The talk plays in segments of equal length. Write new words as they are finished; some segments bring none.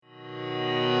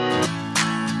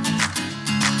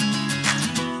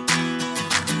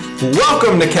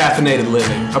Welcome to Caffeinated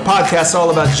Living, a podcast all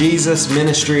about Jesus,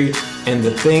 ministry, and the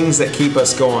things that keep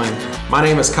us going. My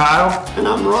name is Kyle. And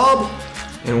I'm Rob.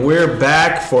 And we're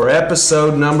back for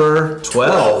episode number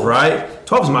 12, right?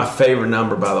 12 is my favorite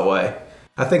number, by the way.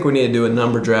 I think we need to do a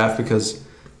number draft because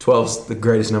 12 is the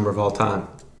greatest number of all time.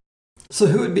 So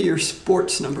who would be your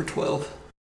sports number 12?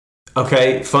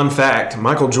 Okay, fun fact.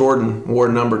 Michael Jordan wore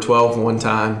number 12 one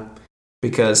time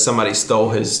because somebody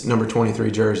stole his number 23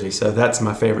 jersey. So that's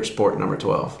my favorite sport, number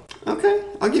 12. Okay,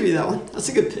 I'll give you that one. That's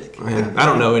a good pick. Yeah, I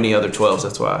don't know any other 12s,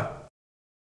 that's why.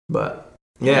 But,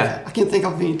 yeah. I can't think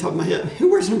of any top of my head. Who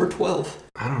wears number 12?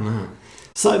 I don't know.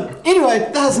 So, anyway,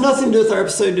 that has nothing to do with our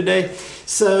episode today.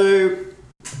 So,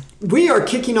 we are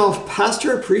kicking off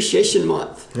Pastor Appreciation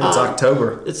Month. Yeah, it's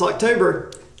October. It's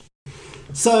October.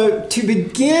 So, to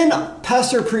begin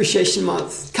Pastor Appreciation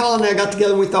Month, Kyle and I got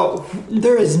together and we thought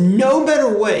there is no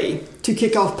better way to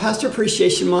kick off Pastor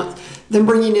Appreciation Month than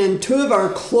bringing in two of our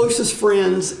closest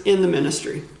friends in the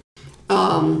ministry.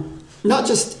 Not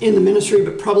just in the ministry,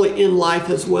 but probably in life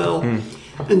as well.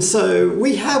 And so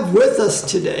we have with us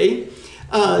today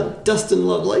Dustin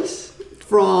Lovelace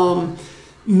from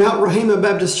Mount Rahema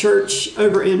Baptist Church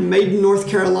over in Maiden, North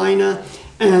Carolina,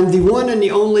 and the one and the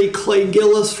only Clay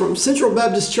Gillis from Central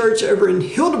Baptist Church over in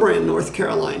Hildebrand, North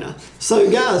Carolina.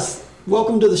 So guys,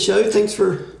 welcome to the show. Thanks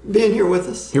for being here with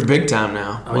us. You're big time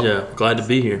now. Oh, yeah. Glad to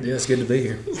be here. Yeah, it's good to be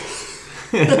here.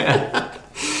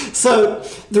 So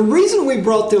the reason we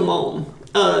brought them on,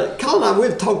 Kyle and I,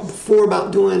 we've talked before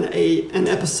about doing an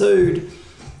episode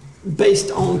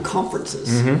based on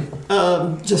conferences.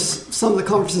 Just some of the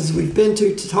conferences we've been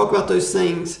to talk about those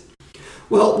things.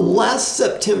 Well, last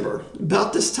September,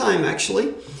 about this time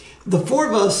actually, the four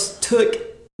of us took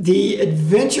the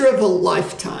adventure of a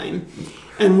lifetime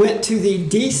and went to the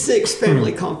D6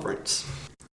 Family Conference.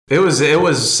 It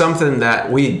was something that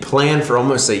we had planned for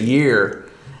almost a year,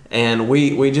 and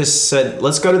we just said,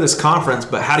 let's go to this conference,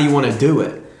 but how do you want to do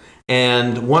it?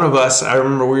 And one of us, I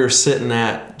remember we were sitting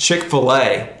at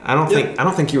Chick-fil-A. I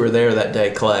don't think you were there that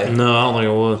day, Clay. No, I don't think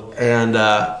I was. And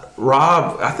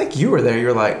Rob, I think you were there.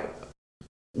 You're like,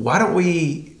 why don't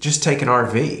we just take an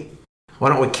RV? Why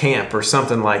don't we camp or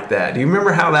something like that? Do you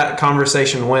remember how that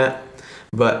conversation went?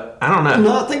 But I don't know.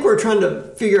 No, I think we're trying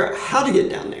to figure out how to get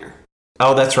down there.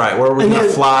 Oh, that's right. Where were we going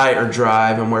to fly or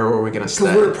drive, and where were we going to stay?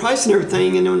 Because we were pricing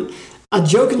everything, and then I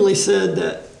jokingly said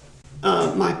that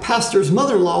my pastor's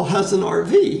mother-in-law has an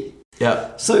RV.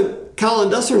 Yep. So Kyle and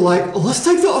Dustin are like, well, let's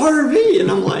take the RV. And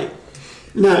I'm like,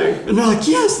 no. And they're like,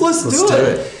 yes, let's do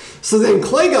it. So then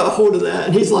Clay got a hold of that,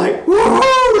 and he's like,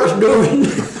 whoa, let's do it.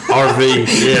 RV,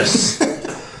 yes.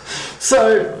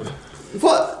 So,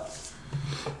 what?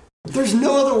 There's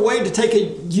no other way to take a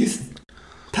youth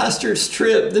pastor's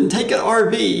trip than take an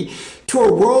RV to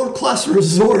a world-class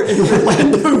resort in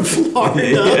Orlando,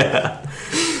 Florida. Yeah.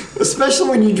 Especially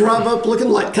when you drive up looking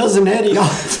like Cousin Eddie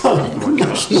off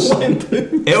National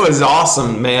Lampoon. It was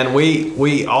awesome, man.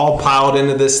 We all piled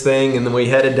into this thing, and then we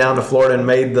headed down to Florida and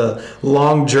made the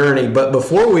long journey. But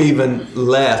before we even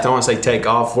left, I want to say take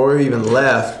off, before we even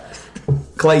left,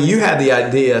 Clay, you had the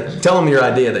idea. Tell them your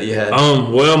idea that you had.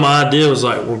 Well, my idea was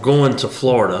like, we're going to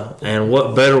Florida, and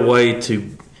what better way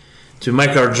to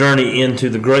make our journey into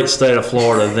the great state of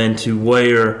Florida than to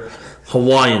wear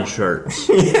Hawaiian shirts.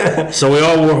 Yeah. So we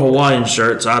all wore Hawaiian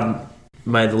shirts. I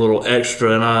made a little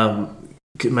extra, and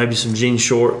maybe some jean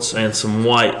shorts and some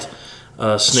white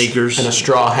sneakers. And a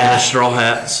straw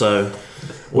hat. So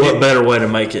what better way to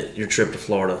make it your trip to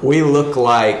Florida? We look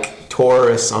like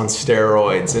tourists on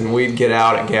steroids, and we'd get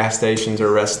out at gas stations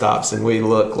or rest stops, and we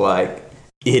look like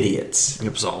idiots.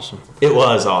 It was awesome. It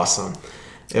was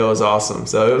awesome.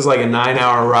 So it was like a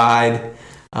 9-hour ride,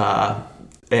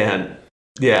 and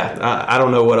yeah, I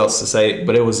don't know what else to say,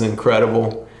 but it was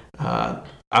incredible.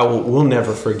 We'll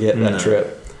never forget that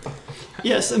trip.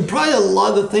 Yes, and probably a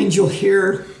lot of the things you'll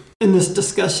hear in this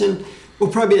discussion will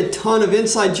probably be a ton of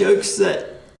inside jokes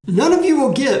that none of you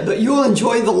will get, but you will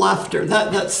enjoy the laughter.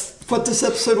 That's what this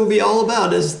episode will be all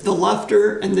about, is the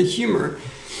laughter and the humor.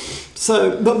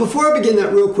 So, but before I begin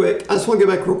that real quick, I just want to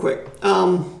go back real quick.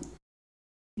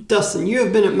 Dustin, you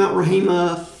have been at Mount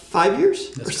Rahema 5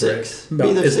 years? That's or 6?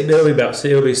 Correct.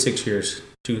 It'll be 6 years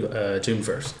to June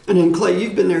 1st. And then Clay,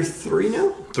 you've been there 3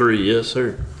 now? 3, yes,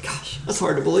 sir. Gosh, that's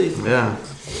hard to believe. Yeah.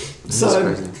 So,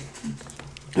 That's crazy.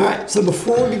 All right, so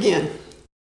before we begin,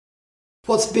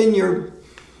 what's been your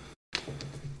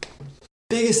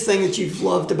biggest thing that you've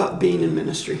loved about being in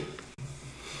ministry?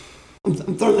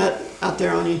 I'm throwing that out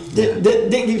there on you. Didn't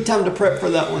give you time to prep for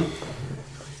that one.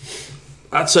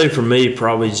 I'd say for me,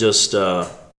 probably just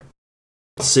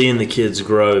seeing the kids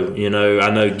grow. You know, I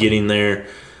know getting there,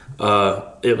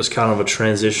 it was kind of a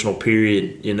transitional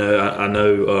period. I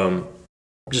know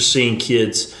just seeing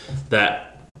kids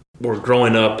that were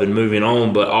growing up and moving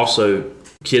on, but also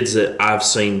kids that I've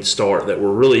seen start that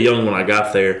were really young when I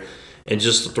got there, and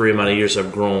just the 3 amount of years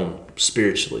have grown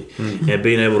spiritually, and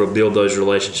being able to build those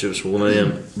relationships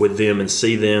with them and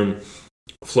see them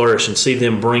flourish and see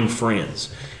them bring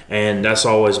friends. And that's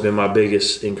always been my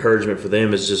biggest encouragement for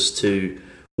them, is just to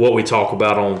what we talk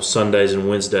about on Sundays and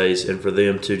Wednesdays, and for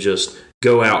them to just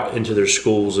go out into their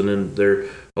schools, and then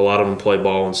a lot of them play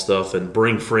ball and stuff, and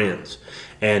bring friends.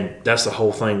 And that's the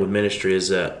whole thing with ministry, is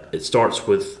that it starts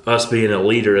with us being a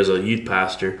leader as a youth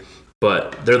pastor,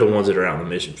 but they're the ones that are out in the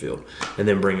mission field, and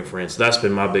then bringing friends. That's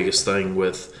been my biggest thing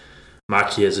with my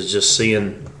kids, is just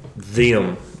seeing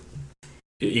them,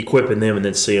 equipping them, and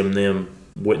then seeing them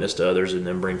witness to others and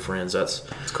then bring friends. That's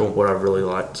cool. What I've really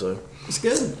liked. So It's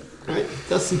good. All right,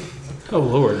 Dustin. Oh,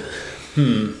 Lord.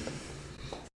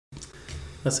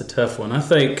 That's a tough one.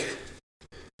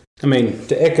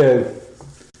 To echo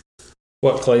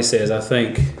what Clay says, I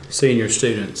think seeing your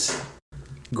students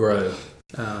grow.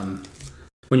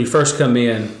 When you first come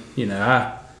in,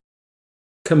 I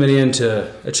coming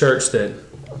into a church that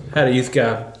had a youth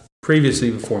guy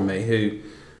previously before me who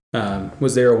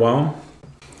was there a while.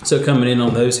 So coming in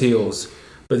on those heels,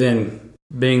 but then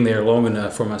being there long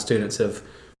enough for my students have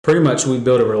pretty much, we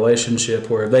built a relationship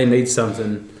where if they need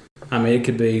something, it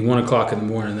could be 1 o'clock in the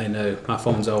morning, they know my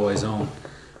phone's always on.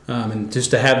 And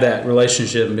just to have that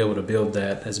relationship and be able to build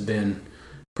that has been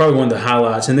probably one of the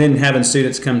highlights. And then having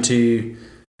students come to you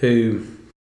who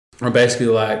are basically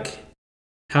like,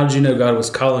 how did you know God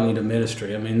was calling you to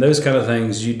ministry? Those kind of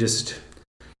things,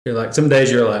 you're like, some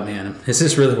days you're like, man, is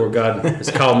this really where God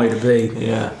has called me to be?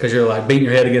 Yeah. Because you're like beating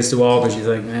your head against the wall because you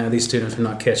think, man, these students are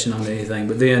not catching on to anything.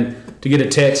 But then to get a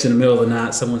text in the middle of the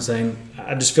night, someone saying,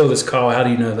 I just feel this call. How do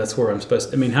you know that's where I'm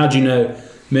supposed to? How do you know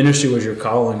ministry was your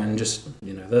calling? And just,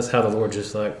 that's how the Lord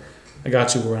just like, I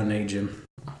got you where I need you.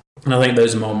 And I think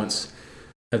those moments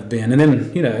have been. And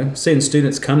then, seeing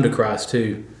students come to Christ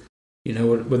too,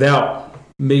 without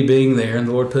me being there and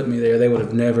the Lord put me there, they would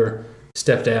have never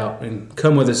stepped out and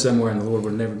come with us somewhere, and the Lord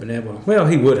would have never been able to. Well,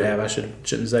 he would have. I shouldn't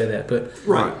say that, but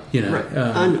right. Right.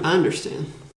 I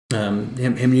understand.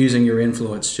 Him using your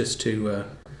influence just to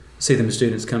see them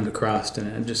students come to Christ, and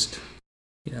it just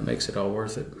makes it all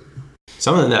worth it.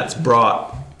 Something that's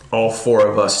brought all four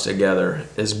of us together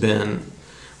has been,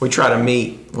 we try to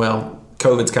meet. Well,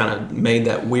 COVID's kind of made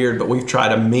that weird, but we've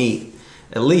tried to meet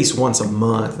at least once a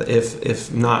month,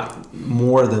 if not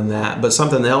more than that. But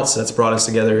something else that's brought us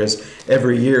together is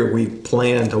every year we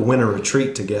plan to win a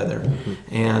retreat together.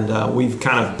 Mm-hmm. And we've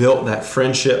kind of built that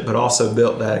friendship, but also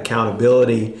built that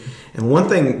accountability. And one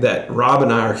thing that Rob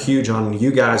and I are huge on,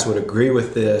 you guys would agree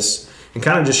with this, and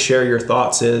kind of just share your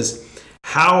thoughts, is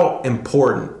how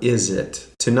important is it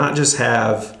to not just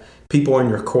have people in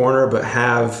your corner, but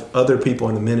have other people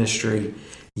in the ministry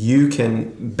you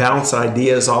can bounce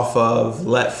ideas off of,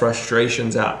 let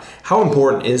frustrations out. How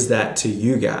important is that to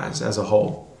you guys as a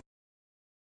whole?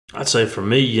 I'd say for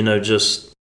me,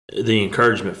 just the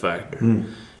encouragement factor.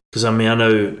 Because, I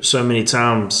know so many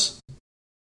times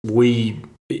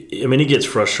it gets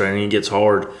frustrating, it gets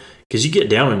hard, because you get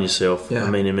down on yourself,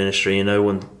 in ministry,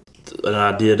 when an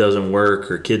idea doesn't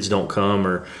work or kids don't come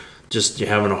or just you're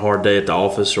having a hard day at the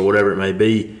office or whatever it may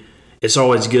be. It's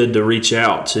always good to reach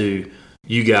out to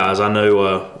you guys. I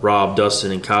know Rob,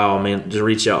 Dustin, and Kyle, just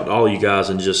reach out to all you guys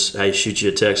and just, hey, shoot you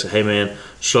a text. Hey, man,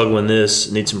 struggling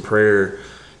this, need some prayer,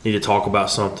 need to talk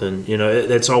about something.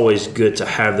 It's always good to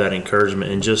have that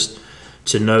encouragement and just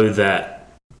to know that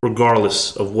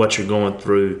regardless of what you're going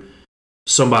through,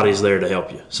 somebody's there to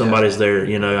help you. Somebody's there.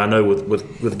 I know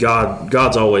with God,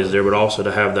 God's always there, but also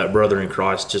to have that brother in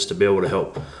Christ just to be able to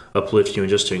help uplift you and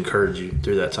just to encourage you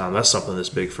through that time. That's something that's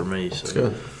big for me. So. That's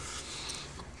good.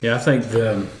 Yeah, I think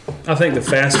the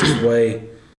fastest way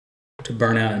to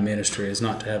burn out in ministry is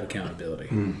not to have accountability.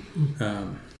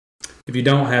 If you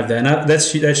don't have that, and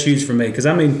that's huge for me, because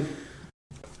I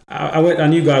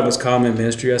knew God was calling me in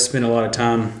ministry. I spent a lot of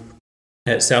time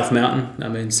at South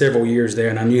Mountain. Several years there,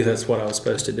 and I knew that's what I was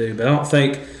supposed to do. But I don't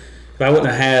think if I wouldn't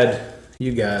have had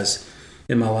you guys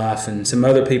in my life and some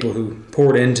other people who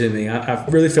poured into me, I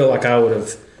really felt like I would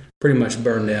have pretty much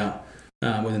burned out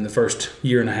within the first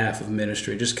year and a half of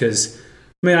ministry, just because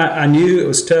I knew it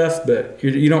was tough, but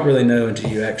you don't really know until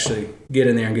you actually get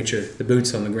in there and get the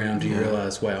boots on the ground. You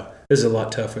realize, wow, this is a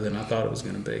lot tougher than I thought it was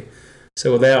going to be.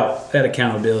 So without that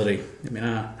accountability,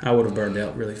 I would have burned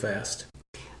out really fast.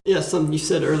 Yeah, something you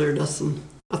said earlier, Dustin.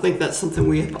 I think that's something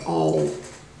we have all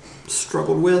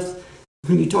struggled with.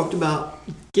 When you talked about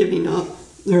giving up,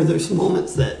 there are those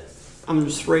moments that I'm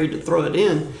just ready to throw it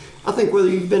in. I think whether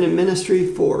you've been in ministry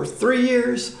for 3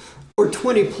 years or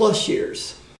 20 plus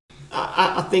years,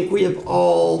 I think we have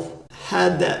all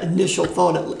had that initial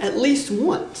thought at least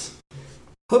once.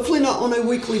 Hopefully not on a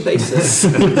weekly basis.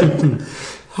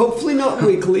 Hopefully not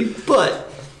weekly, but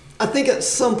I think at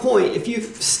some point, if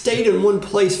you've stayed in one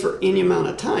place for any amount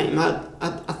of time,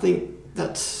 I think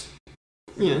that's,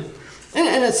 and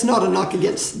it's not a knock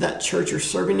against that church you're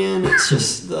serving in. It's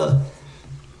just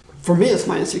for me, it's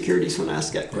my insecurities when I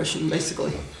ask that question,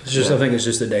 basically. It's just, I think it's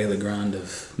just the daily grind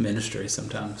of ministry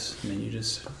sometimes. I mean,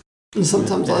 and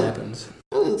sometimes it happens.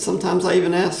 And sometimes I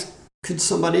even ask, could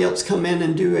somebody else come in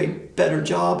and do a better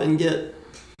job and get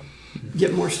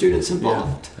more students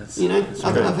involved?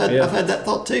 I've had that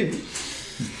thought too.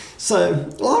 So,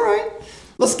 all right,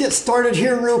 let's get started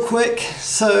here real quick.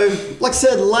 So, like I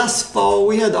said, last fall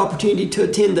we had the opportunity to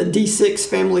attend the D6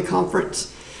 Family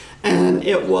Conference, and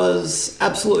it was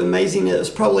absolutely amazing. It was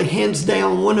probably hands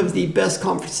down one of the best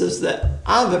conferences that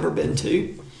I've ever been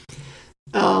to.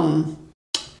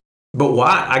 But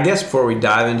why, I guess before we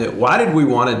dive into it, why did we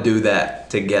want to do that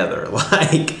together?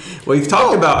 Like, we've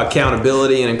talked about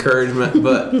accountability and encouragement,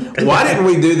 but why didn't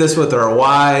we do this with our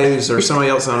wives or somebody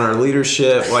else on our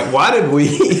leadership? Like, why did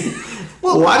we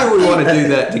want to do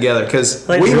that together? Because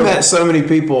we met so many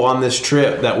people on this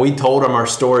trip that we told them our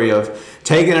story of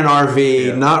taking an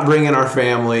RV, not bringing our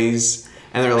families,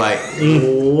 and they're like,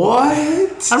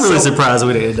 what? I'm really surprised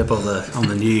we didn't end up on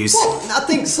the news. Well, I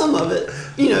think some of it,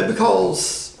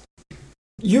 because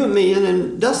you and me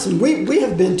and Dustin, we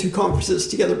have been to conferences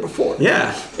together before.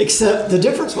 Yeah. Except the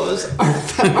difference was our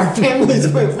families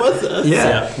went with us.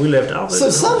 Yeah. We left out. So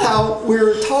somehow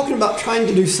we're talking about trying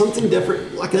to do something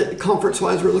different, like a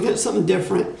conference-wise. We're looking at something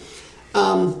different.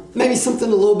 Maybe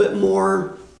something a little bit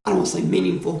more, I don't want to say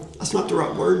meaningful. That's not the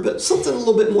right word, but something a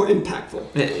little bit more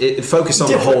impactful. It focused on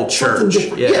Different, the whole church.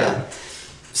 Yeah.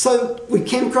 So we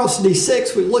came across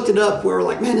D6. We looked it up. We were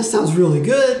like, man, this sounds really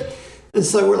good. And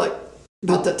so we're like,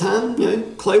 about that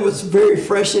time, Clay was very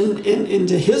fresh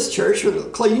into his church. We're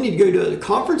like, Clay, you need to go to a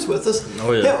conference with us.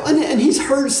 Oh, yeah. And he's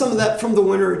heard some of that from the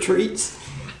winter retreats.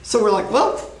 So we're like,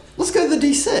 well, let's go to the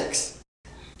D6.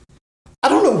 I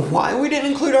don't know why we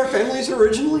didn't include our families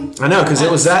originally. I know, because it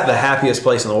was at the happiest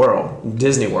place in the world,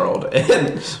 Disney World.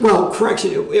 And well,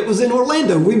 correction, it was in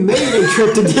Orlando. We made a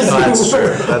trip to Disney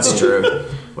World. That's true.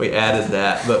 We added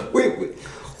that. But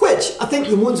which I think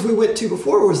the ones we went to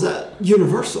before was at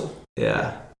Universal.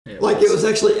 Yeah. It was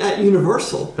actually at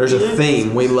Universal. There's a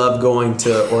theme. We love going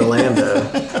to Orlando.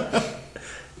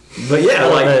 But yeah,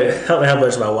 I don't know how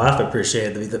much my wife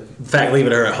appreciated the fact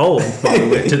leaving her at home when we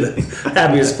went to the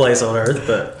happiest place on earth.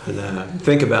 But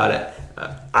think about it.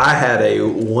 I had a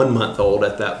 1-month-old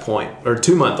at that point, or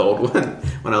 2-month-old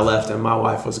when I left, and my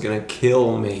wife was going to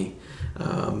kill me.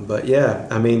 But yeah,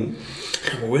 I mean,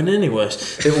 we went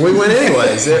anyways. We went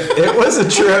anyways. It was a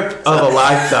trip of a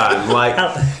lifetime.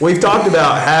 Like, we've talked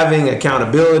about having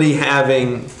accountability,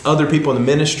 having other people in the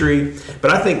ministry, but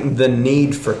I think the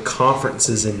need for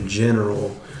conferences in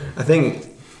general, I think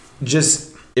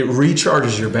just it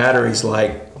recharges your batteries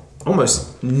like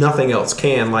almost nothing else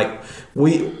can. Like,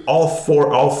 we all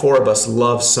four of us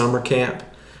love summer camp,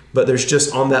 but there's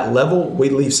just on that level, we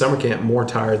leave summer camp more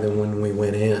tired than when we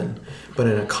went in. But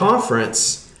in a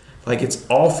conference, like, it's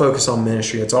all focused on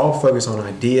ministry. It's all focused on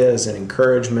ideas and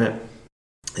encouragement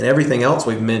and everything else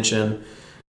we've mentioned.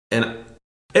 And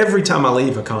every time I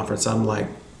leave a conference, I'm like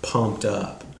pumped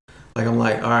up. Like, I'm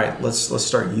like, all right, let's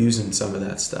start using some of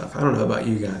that stuff. I don't know about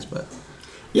you guys, but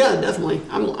yeah, definitely.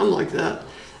 I'm like that.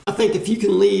 I think if you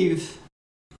can leave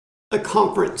a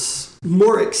conference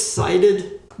more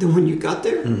excited than when you got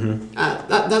there,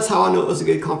 that's how I know it was a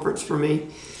good conference for me.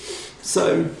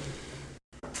 So.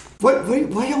 What do you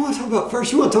want to talk about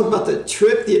first? You want to talk about the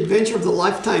trip, the adventure of the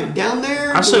lifetime down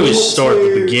there? I say we start at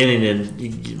the beginning and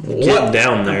get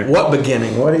down there. What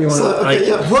beginning? What do you want to...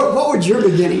 Okay, what would your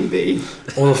beginning be?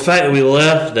 Well, the fact that we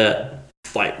left at,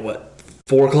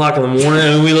 4 o'clock in the morning,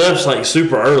 and we left,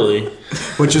 super early.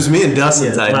 Which was me and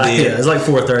Dustin's idea. Yeah, it was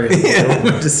 4:30. Yeah. We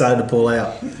decided to pull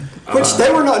out. Which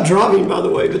they were not driving, by the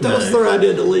way, but that was their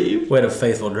idea to leave. We had a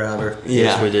faithful driver. Yeah.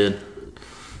 Yes, we did.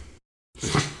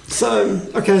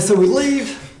 So we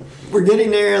leave. We're getting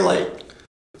there.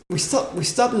 We stopped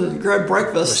and grabbed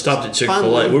breakfast. We stopped at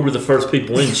Chick-fil-A. We were the first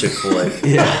people in Chick-fil-A.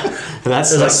 Yeah, it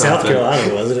was like South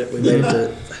Carolina, wasn't it? We made it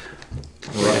to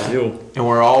and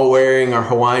we're all wearing our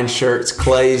Hawaiian shirts.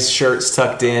 Clay's shirts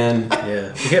tucked in.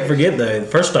 Yeah, we can't forget though. The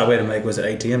first stop we had to make was an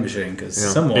ATM machine because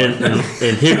someone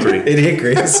in Hickory. In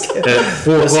Hickory. At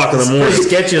 4 o'clock in the morning. The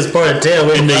sketchiest part of town.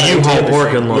 In the U-Haul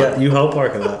parking lot. Yeah, U-Haul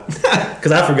parking lot.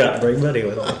 Because I forgot to bring money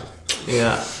with me.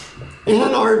 Yeah. In an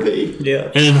RV.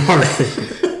 Yeah. And an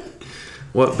RV.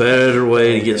 What better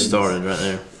way to get started right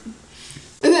there?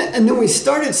 And then we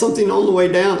started something on the way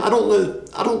down. I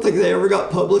don't think they ever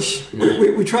got published.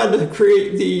 We tried to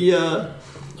create the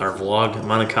Our vlog,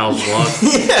 mine and Kyle's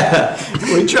vlog.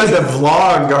 Yeah, we tried to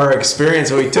vlog our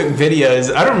experience. We took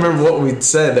videos. I don't remember what we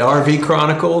said. The RV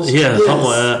Chronicles. Yeah, yes, something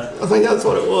like that. I think that's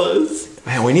what it was.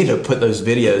 Man, we need to put those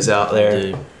videos out there.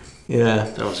 Dude, Yeah.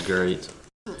 that was great.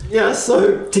 Yeah,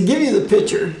 so to give you the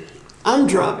picture, I'm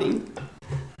driving,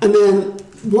 and then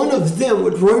one of them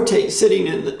would rotate sitting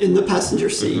in the passenger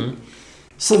seat. Mm-hmm.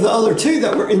 So the other two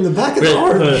that were in the back of the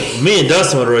RV, Me and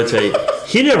Dustin would rotate.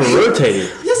 He never rotated.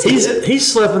 Yes, he did. He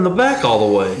slept in the back all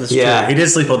the way. That's Yeah. true. He did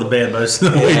sleep on the bed most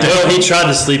of the way. Well, he tried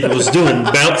to sleep. It was doing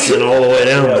bouncing all the way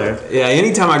down there. Yeah,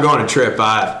 anytime I go on a trip,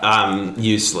 I'm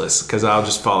useless because I'll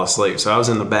just fall asleep. So I was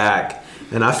in the back,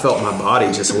 and I felt my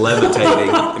body just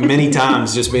levitating many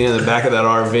times just being in the back of that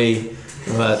RV.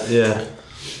 But yeah.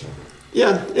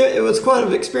 yeah, it was quite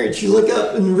an experience. You look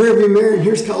up in the rearview mirror, and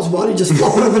here's Kyle's body just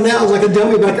flopping up and down like a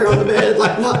dummy back there on the bed.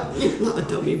 Like, not a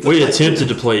dummy. But We like, attempted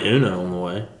to play Uno on the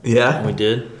way. Yeah, We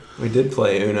did. we did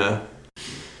play Uno.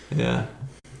 Yeah.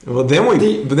 Well, then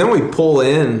we pull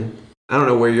in. I don't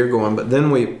know where you're going, but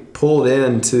then we pulled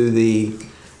into the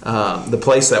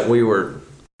place that we were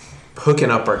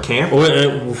hooking up our camper.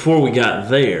 Well, before we got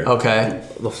there, Okay.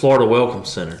 the Florida Welcome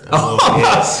Center. Oh,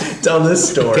 yes. Tell this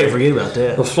story. Can't forget about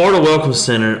that. The Florida Welcome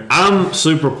Center. I'm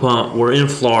super pumped. We're in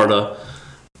Florida.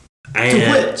 To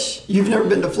And which you've never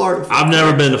been to Florida before. I've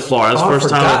never been to Florida. That's Oh, I the first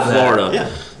time forgot in that. Florida. Yeah.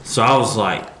 So I was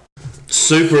like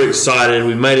super excited.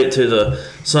 We made it to the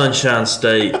Sunshine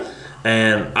State,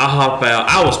 and I hop out.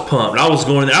 I was pumped. I was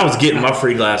going. I was getting my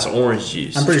free glass of orange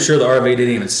juice. I'm pretty sure the RV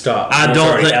didn't even stop. I It was don't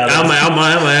already think out of I'm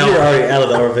it. You were out. already out of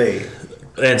the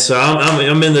RV. And so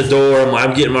I'm in the door.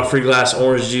 I'm getting my free glass of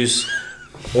orange juice.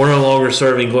 We're no longer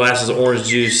serving glasses of orange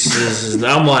juice. And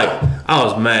I'm like, I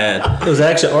was mad. It was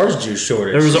actually orange juice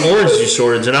shortage. There was an orange juice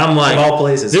shortage, and I'm like, Of all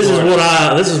places, this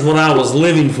Florida. is what I was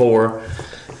living for.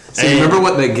 So you remember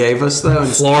what they gave us though?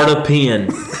 Florida pin.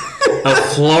 A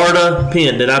Florida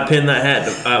pin. Did I pin that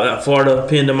hat? That Florida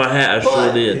pin to my hat? I sure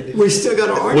But did. we still got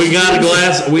our orange We got a juice.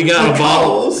 glass. We got a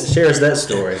bottle. Because Share us that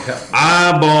story.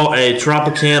 I bought a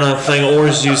Tropicana thing of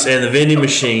orange juice and the vending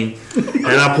machine, and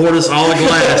I poured us all a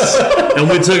glass, and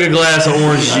we took a glass of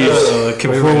orange juice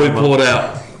before we pulled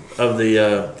out of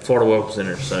the Florida Welcome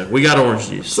Center. So we got orange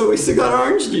juice. So we still got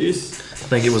orange juice. I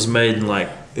think it was made in like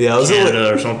Yeah, it was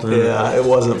Canada or something. Yeah, it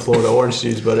wasn't Florida orange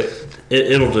juice, but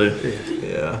It'll do.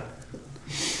 yeah.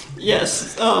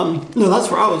 Yes. No, that's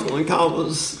where I was going. Kyle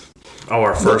was Oh,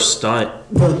 our first night.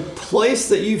 the place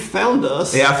that you found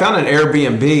us. Yeah, I found an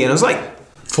Airbnb and it was like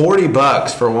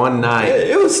 $40 for one night.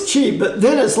 It was cheap, but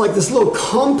then it's like this little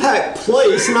compact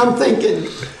place, and I'm thinking,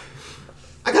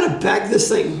 I gotta back this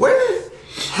thing. Where?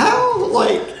 How?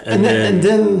 Like, and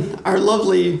then our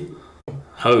lovely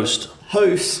Host.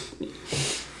 host.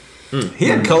 He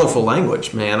had colorful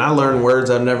language, man. I learned words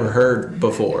I've never heard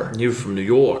before. You from New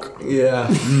York. Yeah.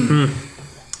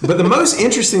 But the most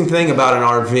interesting thing about an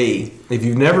RV, if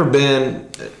you've never been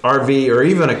RV or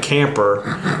even a camper,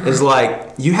 is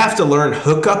like you have to learn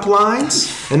hookup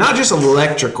lines, and not just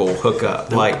electrical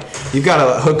hookup. Like you've got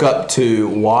to hook up to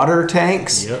water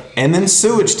tanks and then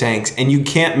sewage tanks, and you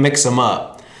can't mix them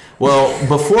up. Well,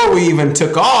 before we even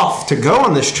took off to go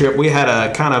on this trip, we had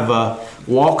a kind of a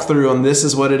walkthrough on this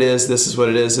is what it is, this is what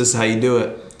it is, this is how you do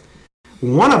it.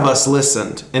 One of us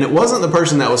listened, and it wasn't the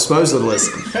person that was supposed to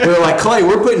listen. We were like, Clay,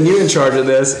 we're putting you in charge of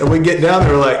this. And we get down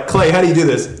there, we're like, Clay, how do you do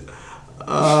this?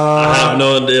 I have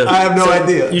no idea. I have no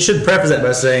idea. You should preface that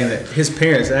by saying that his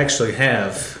parents actually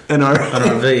have And our an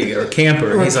RV or a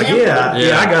camper. And he's like, camper.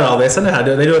 yeah, I got all this. I know how to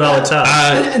do it. They do it all the time.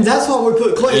 And that's why we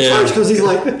put Clay Yeah. first, because he's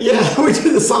like, yeah, we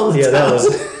do this all the Yeah, time. that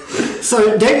was.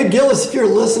 So, David Gillis, if you're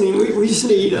listening, we just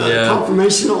need Yeah.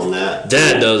 confirmation on that.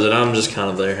 Dad does it. I'm just kind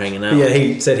of there hanging out. Yeah,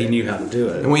 he said he knew how to do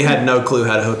it. and we had no clue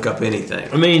how to hook up anything.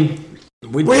 I mean,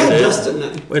 we We did had it. Dustin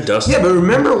then. We had Dustin. Yeah, but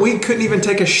remember, we couldn't even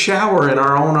take a shower in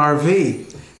our own RV.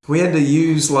 We had to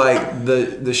use like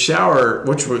the shower,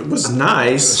 which was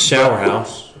nice. Shower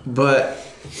house. But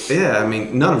yeah, I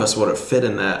mean, none of us would have fit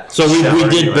in that. So we shower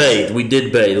did anyway. bathe. We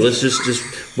did bathe. Let's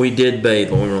just we did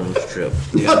bathe when we were on this trip.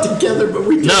 Not together, but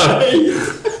we did. No.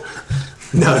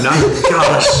 No, not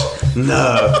gosh,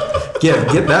 no.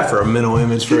 Get that for a mental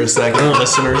image for a second,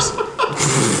 listeners.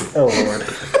 Oh Lord.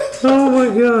 Oh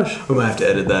my gosh. We might have to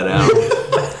edit that out.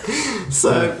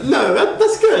 So, no,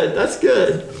 that's good. That's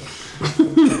good.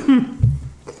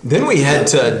 Then we head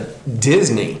to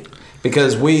Disney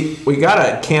because we got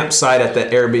a campsite at the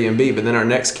Airbnb, but then our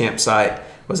next campsite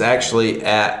was actually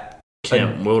at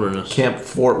Camp Wilderness. Camp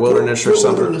Fort Wilderness or Fort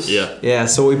something. Wilderness. Yeah. Yeah,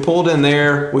 so we pulled in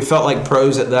there. We felt like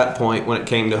pros at that point when it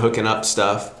came to hooking up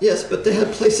stuff. Yes, but they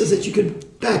had places that you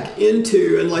could back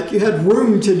into, and like you had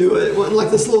room to do it. It wasn't like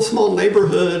this little small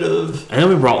neighborhood of. And then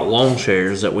we brought lawn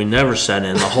chairs that we never sat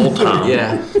in the whole time.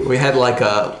 Yeah, we had like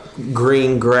a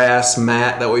green grass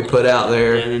mat that we put out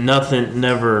there. And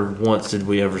never once did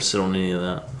we ever sit on any of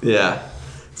that. Yeah.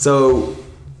 So,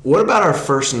 what about our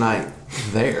first night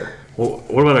there? Well,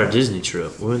 what about our Disney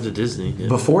trip? We went to Disney. Yeah.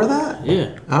 Before that?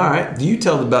 Yeah. All right. Do you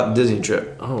tell about the Disney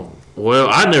trip? Oh, well,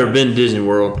 I'd never been to Disney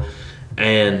World,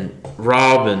 and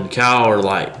Rob and Kyle are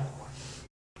like,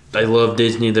 they love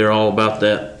Disney. They're all about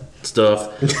that stuff.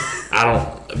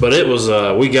 But it was,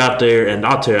 we got there, and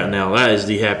I'll tell you right now, that is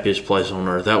the happiest place on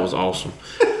earth. That was awesome.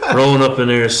 Rolling up in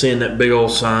there, seeing that big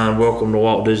old sign, "Welcome to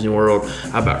Walt Disney World,"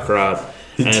 I about cried.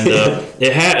 And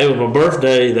it was my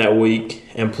birthday that week,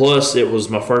 and plus it was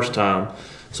my first time,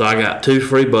 so I got 2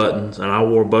 free buttons, and I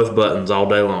wore both buttons all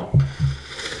day long.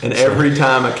 And every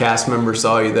time a cast member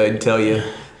saw you, they'd tell you,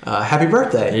 "Happy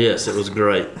birthday!" Yes, it was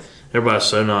great. Everybody's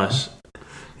so nice.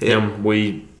 Yeah. And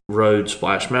we rode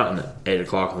Splash Mountain at 8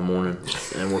 o'clock in the morning,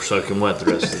 and we're soaking wet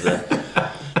the rest of the day.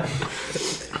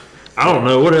 I don't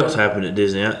know what else happened at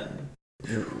Disney.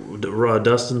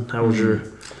 Dustin, how was your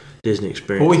Disney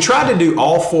experience? Well, we tried to do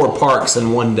all 4 parks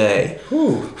in one day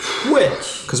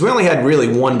Which? because we only had really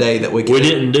one day that we could. We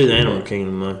didn't do the Animal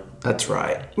Kingdom though. That's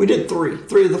right. We did 3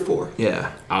 of the 4. Yeah.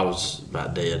 I was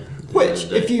about dead.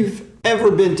 Which, if you've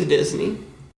ever been to Disney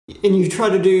and you try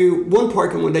to do one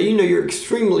park in one day, you know you're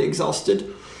extremely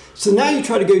exhausted. So now you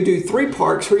try to go do 3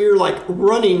 parks where you're like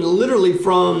running literally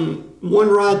from one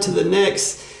ride to the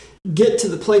next, get to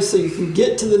the place so you can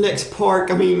get to the next park.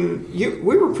 I mean,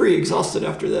 we were pretty exhausted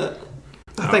after that.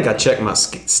 I think I checked my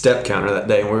step counter that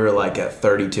day, and we were like at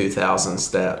 32,000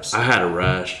 steps. I had a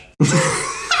rash.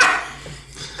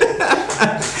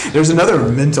 There's another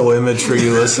mental image for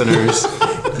you listeners.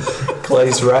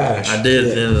 Clay's rash. I did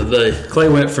at the end of the day. Clay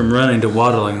went from running to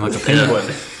waddling like a penguin.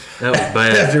 That was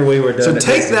bad. After we were done. So at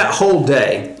take Disney. that whole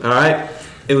day, all right?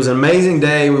 It was an amazing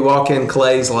day. We walk in,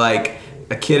 Clay's like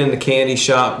a kid in the candy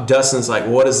shop. Dustin's like,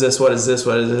 what is this? What is this?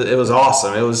 What is this? It was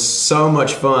awesome. It was so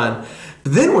much fun.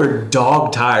 But then we're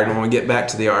dog tired when we get back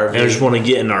to the RV. I just want to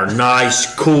get in our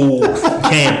nice, cool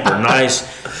camper. Nice,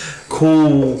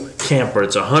 cool camper.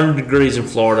 It's 100 degrees in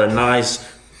Florida. Nice,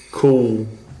 cool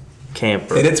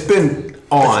camper. And it's been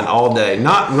on all day.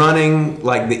 Not running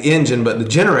like the engine, but the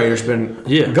generator's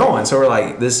been going. So we're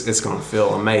like, this is going to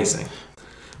feel amazing.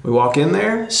 We walk in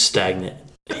there, Stagnant.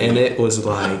 and it was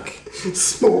like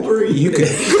Smoldering. you could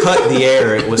cut the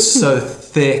air. It was so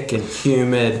thick and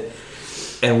humid.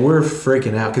 And we're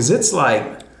freaking out because it's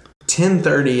like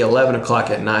 10:30, 11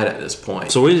 o'clock at night at this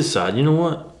point. So we decided, you know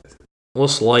what?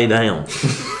 Let's lay down.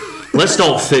 Let's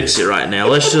don't fix it right now.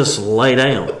 Let's just lay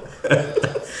down.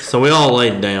 So we all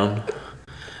laid down.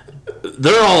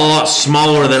 They're all a lot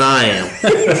smaller than I am.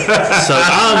 So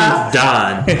I'm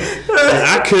dying. And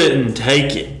I couldn't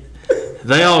take it.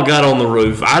 They all got on the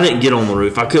roof. I didn't get on the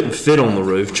roof. I couldn't fit on the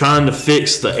roof. Trying to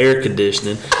fix the air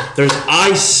conditioning. There's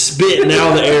ice spitting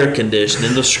out of the air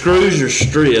conditioning. The screws are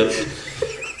stripped.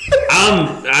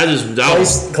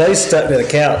 Clay's stuck to the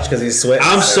couch because he's sweating.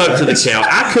 I'm stuck to the couch.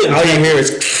 I couldn't. All you hear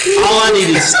is. All I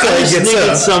needed is I just gets needed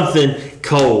up. something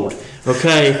cold.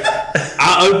 Okay,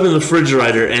 I opened the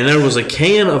refrigerator and there was a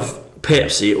can of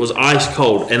Pepsi. It was ice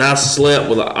cold, and I slept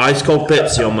with an ice cold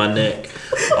Pepsi on my neck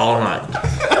all night.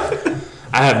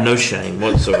 I have no shame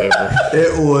whatsoever.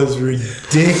 It was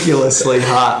ridiculously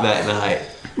hot that night.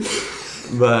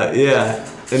 But yeah.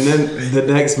 And then the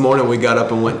next morning we got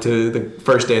up and went to the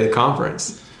first day of the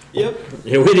conference. Yep.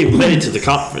 Yeah, we didn't make it to the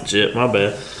conference yet. My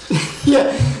bad.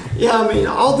 Yeah. I mean,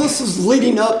 all this was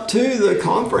leading up to the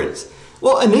conference.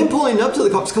 Well, and then pulling up to the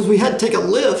conference because we had to take a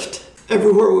lift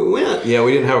everywhere we went. Yeah,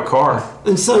 we didn't have a car.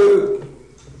 And so,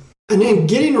 and then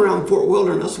getting around Fort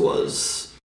Wilderness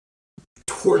was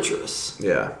torturous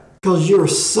Yeah. because you're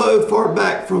so far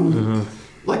back from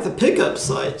like the pickup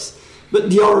sites. But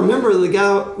do y'all remember the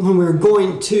guy when we were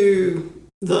going to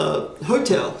the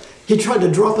hotel? He tried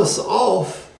to drop us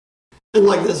off in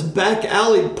like this back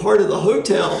alley part of the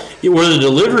hotel. Yeah, where the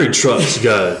delivery trucks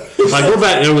go. Like, we're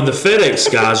back there with the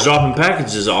FedEx guys dropping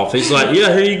packages off. He's like,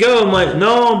 yeah, here you go. I'm like,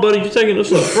 no, buddy, you're taking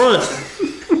us up front.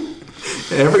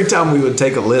 Every time we would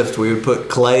take a lift, we would put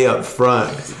Clay up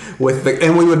front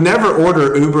and we would never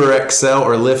order Uber XL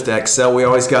or Lyft XL. We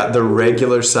always got the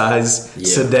regular size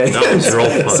sedan. that was real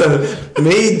fun. So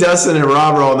me, Dustin, and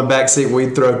Rob were on the back seat.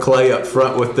 We'd throw Clay up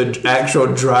front with the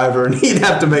actual driver, and he'd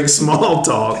have to make small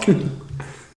talk.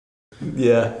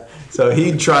 Yeah, So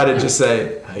he'd try to just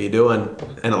say, "How you doing?"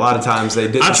 And a lot of times they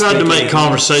didn't. I tried to speak make English.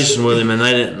 conversation with him, and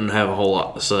they didn't have a whole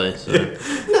lot to say. So.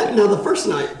 No, the first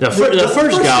night. The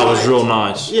first guy was night- real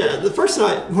nice. Yeah, the first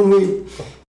night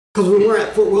because we were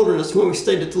at Fort Wilderness when we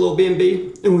stayed at the little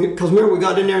B&B, and because remember we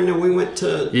got in there and then we went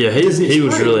to Yeah, Disney he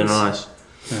was really Springs. nice.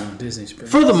 Disney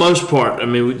Springs. For the most part, I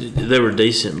mean, they were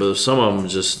decent, but some of them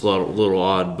just a little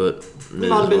odd. But There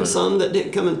might have been some that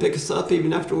didn't come and pick us up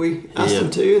even after we asked Yeah.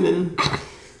 them to, and then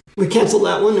we canceled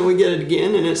that one and we get it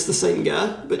again, and it's the same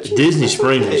guy. But you know, Disney that's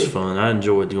Springs okay. was fun. I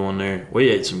enjoyed going there. We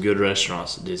ate some good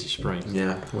restaurants at Disney Springs.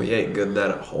 Yeah, we ate good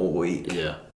that whole week,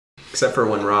 Yeah. except for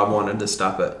when Rob wanted to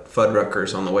stop at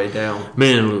Fuddruckers on the way down.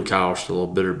 Me and Kyle are still a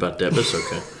little bitter about that, but it's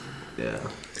okay. Yeah,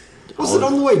 Was it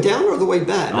on the way down or the way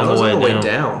back? No. it was on the way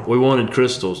down. We wanted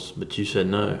crystals, but you said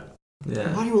no.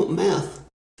 yeah. Why do you want meth?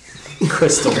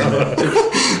 Crystal.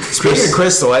 Speaking of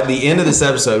Crystal, at the end of this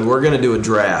episode, we're going to do a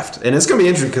draft. And it's going to be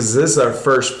interesting because this is our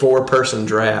first 4-person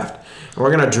draft. And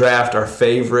we're going to draft our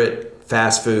favorite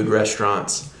fast food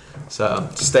restaurants. So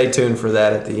stay tuned for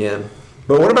that at the end.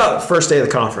 But what about the first day of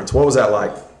the conference? What was that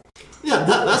like? Yeah,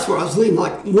 that's where I was leading.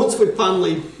 Like, once we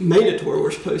finally made it to where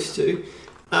we're supposed to,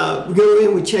 we go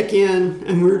in, we check in,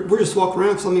 and we're just walking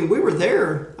around. Because, I mean, we were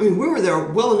there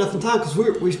well enough in time because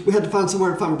we had to find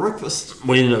somewhere to find breakfast.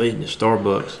 We ended up eating at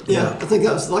Starbucks. Yeah, I think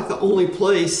that was like the only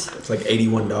place. It's like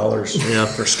 $81 Yeah.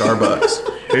 for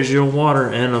Starbucks. Here's your water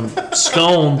and a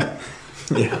scone.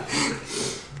 Yeah.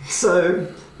 So,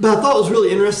 but I thought it was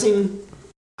really interesting.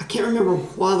 I can't remember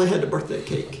why they had the birthday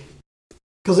cake.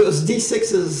 Because it was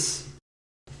D6's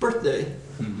birthday.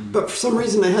 But for some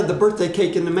reason they had the birthday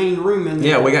cake in the main room. And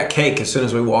Yeah, we got cake as soon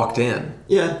as we walked in.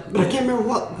 Yeah, but I can't remember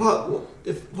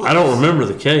what I don't remember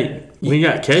the cake. We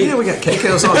got cake? Yeah, we got cake.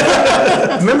 It was on,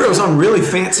 remember, it was on really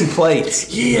fancy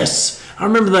plates. Yes, I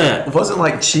remember that. It wasn't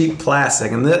like cheap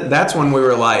plastic. And that's when we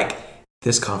were like,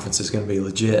 this conference is going to be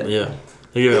legit. Yeah.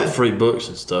 They give Yeah. out free books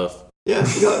and stuff. Yeah,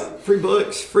 you got free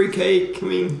books, free cake. I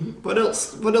mean, what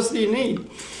else? What else do you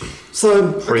need?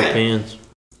 So Free okay, pens.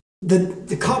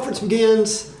 the conference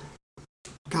begins.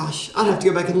 Gosh, I'd have to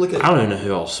go back and look at. I don't even know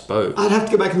who all spoke. I'd have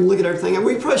to go back and look at everything. And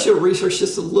we probably should have researched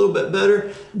this a little bit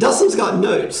better. Dustin's got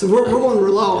notes, so we're going to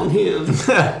rely on him.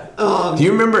 Do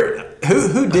you remember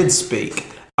who did speak?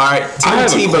 All right, Tim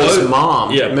have a Tebow's quote.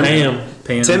 mom. Yeah, Remember?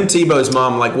 Pam. Tim Tebow's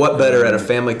mom. Like, what better at a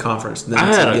family conference than I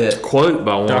had to a get? quote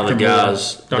by one of the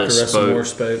guys Dr. that Russell Moore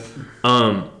spoke.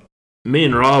 spoke. Me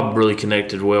and Rob really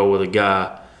connected well with a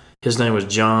guy. His name was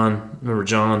John. Remember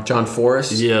John? John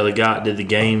Forrest. Yeah, the guy that did the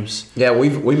games. Yeah, we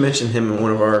mentioned him in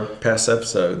one of our past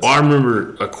episodes. Well, I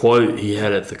remember a quote he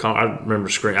had at the I remember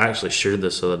screen. I actually shared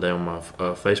this the other day on my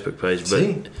Facebook page. But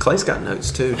See, Clay's got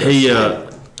notes too. he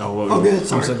Oh, good. I'm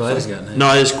Sorry. so glad he's gotten it. no,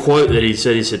 his quote that he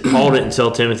said, Paul didn't tell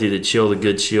Timothy to chill the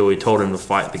good chill. He told him to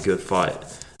fight the good fight.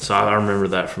 So I remember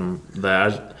that from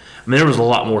that. I mean, there was a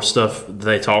lot more stuff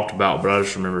they talked about, but I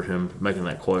just remembered him making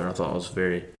that quote, and I thought it was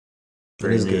very,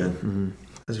 very is neat. good. Mm-hmm.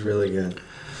 That's really good.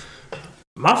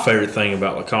 My favorite thing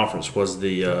about the conference was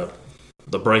the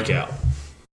breakout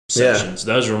sections.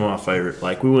 Those were my favorite.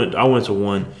 Like I went to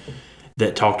one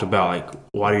that talked about like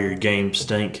why do your games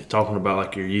stink, talking about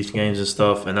like your youth games and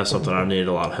stuff, and that's something I needed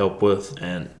a lot of help with,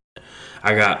 and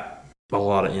I got a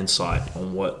lot of insight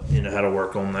on what how to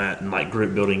work on that and like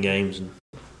group building games, and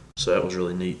so that was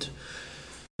really neat.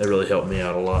 That really helped me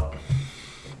out a lot.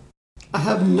 I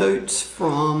have notes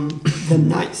from the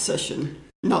night session,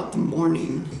 not the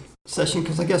morning session,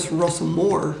 because I guess Russell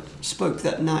Moore spoke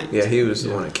that night. Yeah, he was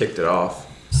the one that kicked it off.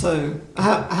 So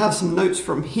I have some notes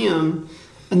from him,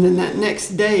 and then that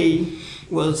next day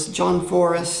was John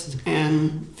Forrest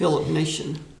and Philip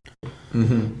Nation.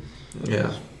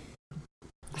 Yeah.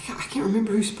 I can't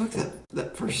remember who spoke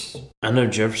that first. I know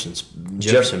Jefferson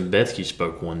Bethke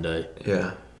spoke one day.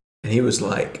 Yeah. And he was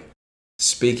like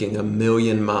speaking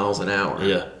 1,000,000 miles an hour.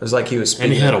 Yeah. It was like he was speaking.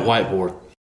 And he had a whiteboard.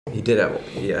 He did have,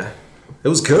 yeah. It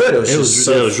was good. It was just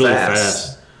so really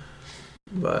fast. fast.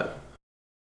 But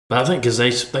But I think because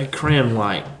they crammed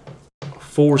like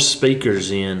 4 speakers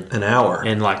in an hour.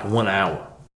 like 1 hour.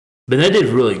 But they did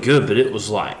really good, but it was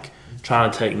like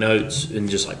trying to take notes and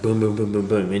just like boom, boom, boom, boom,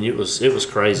 boom. And it was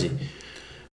crazy.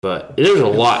 But there's a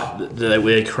lot that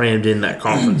they crammed in that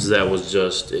conference that was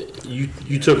just,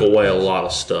 you took away a lot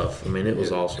of stuff. I mean, it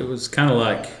was awesome. It was kind of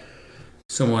like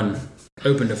someone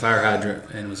opened a fire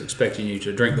hydrant and was expecting you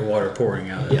to drink the water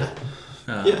pouring out of it.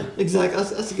 Yeah. Yeah, exactly.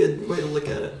 That's a good way to look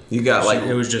at it. You got like,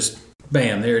 It was just,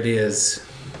 bam, there it is.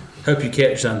 Hope you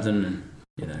catch something.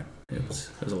 And, it was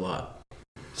a lot.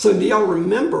 So do y'all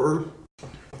remember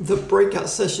the breakout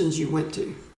sessions you went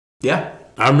to? yeah.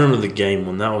 I remember the game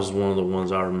one. That was one of the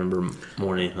ones I remember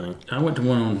more than anything. I went to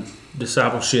one on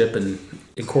discipleship and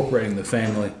incorporating the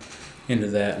family into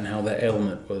that, and how that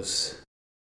element was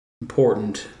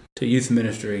important to youth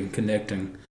ministry and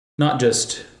connecting not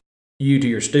just you to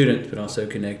your students, but also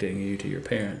connecting you to your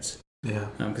parents. Yeah.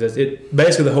 Because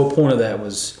basically the whole point of that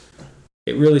was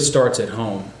it really starts at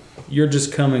home. You're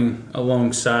just coming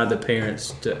alongside the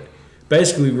parents to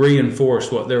basically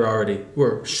reinforce what they're already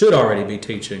or should already be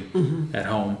teaching at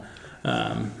home.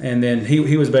 And then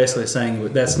he was basically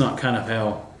saying that's not kind of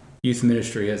how youth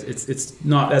ministry is.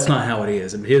 That's not how it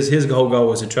is. I mean, his whole goal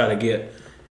was to try to get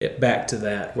it back to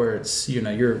that where it's,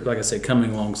 you're, like I said,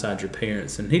 coming alongside your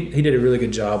parents. And he did a really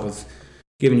good job of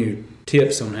giving you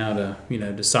tips on how to,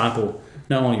 disciple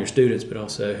not only your students, but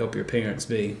also help your parents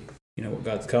be, what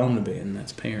God's called them to be, and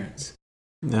that's parents.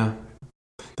 Yeah.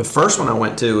 The first one I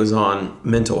went to was on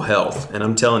mental health. And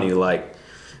I'm telling you, like,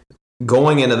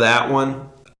 going into that one,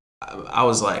 I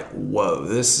was like, whoa,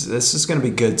 this is going to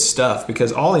be good stuff,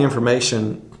 because all the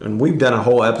information, and we've done a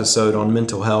whole episode on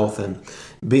mental health and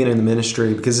being in the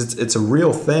ministry, because it's a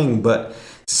real thing, but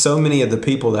so many of the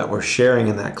people that were sharing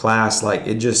in that class, like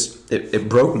it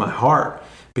broke my heart,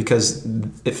 because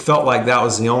it felt like that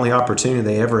was the only opportunity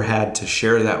they ever had to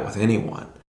share that with anyone.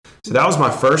 So that was my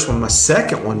first one. My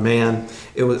second one, man,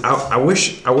 it was I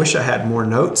wish I had more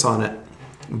notes on it,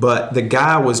 but the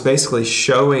guy was basically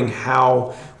showing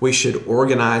how we should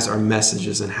organize our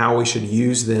messages and how we should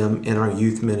use them in our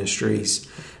youth ministries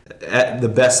at the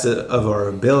best of our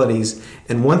abilities.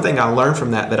 And one thing I learned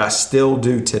from that I still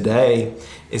do today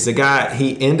is the guy,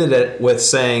 he ended it with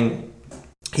saying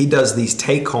he does these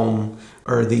take home,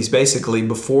 or these basically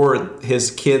before his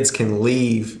kids can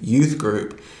leave youth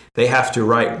group, they have to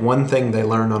write one thing they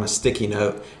learned on a sticky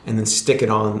note and then stick it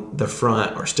on the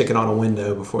front or stick it on a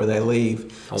window before they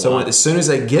leave. As soon as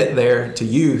they get there to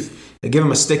youth, they give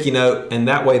them a sticky note, and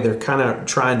that way they're kind of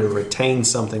trying to retain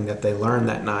something that they learned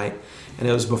that night. And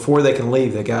it was before they can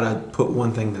leave, they got to put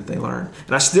one thing that they learned.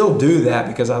 And I still do that,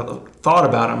 because I thought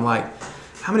about it. I'm like,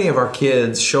 how many of our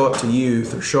kids show up to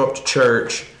youth or show up to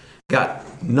church,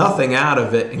 got nothing out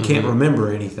of it, and can't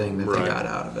remember anything that they got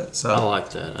out of it? So I like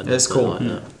that. It's cool. Like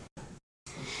that.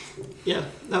 Yeah,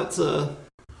 that's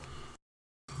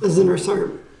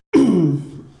interesting.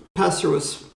 Pastor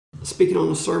was speaking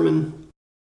on a sermon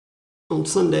on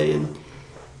Sunday, and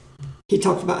he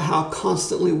talked about how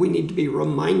constantly we need to be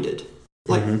reminded.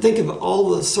 Like, think of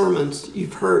all the sermons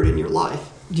you've heard in your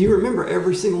life. Do you remember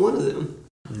every single one of them?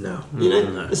 No.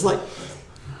 No. It's like,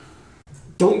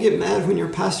 don't get mad when your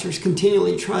pastors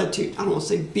continually try to, I don't want to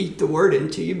say beat the word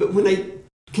into you, but when they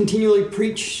continually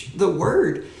preach the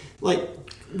word, like,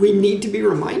 we need to be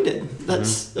reminded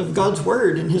that's of God's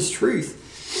word and His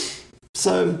truth.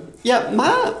 So, yeah,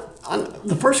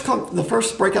 the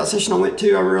first breakout session I went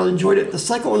to, I really enjoyed it. The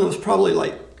second one was probably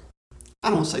like, I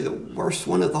don't want to say the worst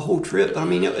one of the whole trip, but I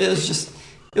mean, it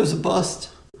was a bust.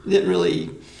 Didn't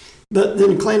really. But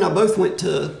then Clay and I both went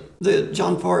to the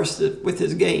John Forrest with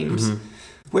his games,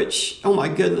 which, oh my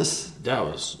goodness, that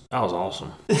was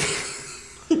awesome.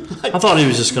 I thought he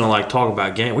was just gonna like talk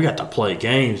about games. We got to play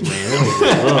games, man.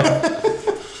 That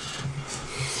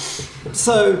was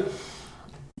So,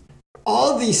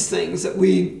 all these things that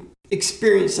we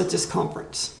experienced at this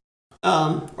conference.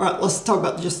 All right, let's talk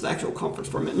about just the actual conference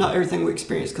for a minute. Not everything we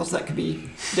experienced, because that could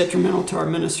be detrimental to our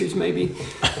ministries, maybe.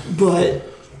 But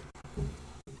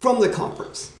from the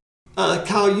conference,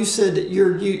 Kyle, you said that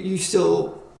you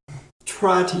still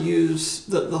try to use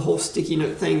the whole sticky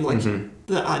note thing, like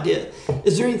the idea.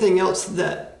 Is there anything else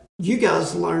that you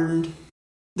guys learned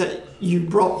that you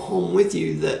brought home with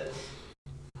you that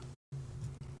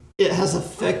it has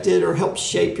affected or helped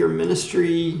shape your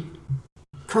ministry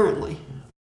currently?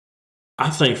 I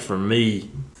think for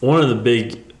me, one of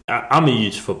the I'm a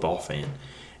youth football fan,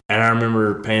 and I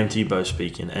remember Pam Tebow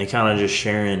speaking and kind of just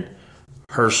sharing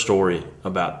her story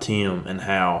about Tim and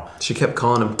how She kept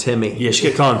calling him Timmy. Yeah, she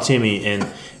kept calling him Timmy. And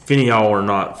if any of y'all are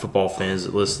not football fans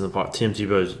that listen to the podcast, Tim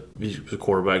Tebow's a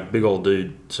quarterback, big old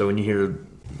dude. So when you hear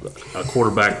a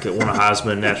quarterback that won a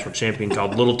Heisman national champion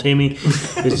called Little Timmy,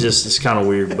 it's kind of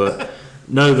weird. But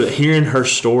hearing her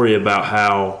story about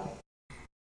how,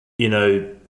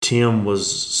 Tim was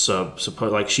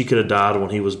supposed, like, she could have died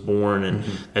when he was born, and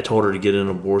they told her to get an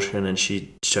abortion, and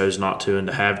she chose not to, and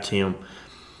to have Tim,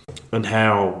 and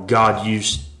how God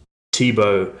used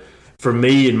Tebow. For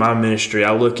me in my ministry,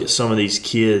 I look at some of these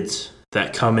kids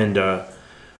that come into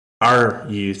our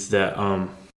youth that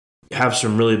have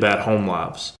some really bad home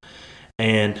lives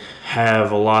and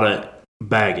have a lot of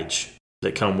baggage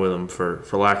that come with them, for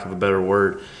lack of a better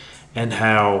word, and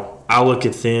how I look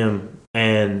at them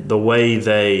and the way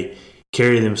they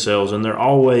carry themselves, and they're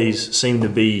always seem to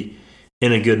be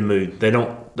in a good mood. They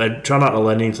try not to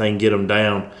let anything get them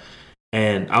down.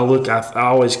 And I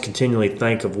always continually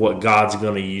think of what God's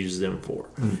going to use them for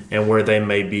and where they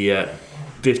may be at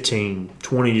 15,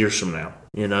 20 years from now,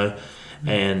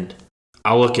 And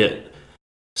I look at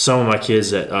some of my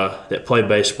kids that play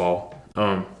baseball.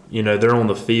 They're on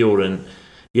the field, and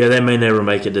they may never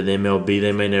make it to the MLB.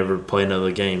 They may never play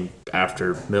another game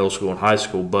after middle school and high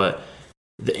school, but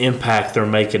the impact they're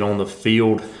making on the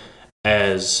field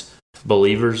as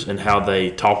believers and how they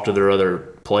talk to their other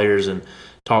players and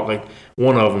talk, like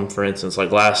one of them, for instance,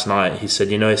 like last night, he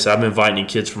said, I'm inviting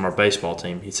kids from our baseball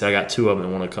team. He said, I got 2 of them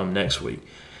that want to come next week.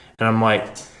 And I'm like,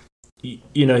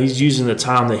 he's using the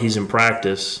time that he's in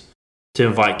practice to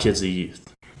invite kids to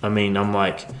youth. I mean, I'm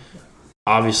like,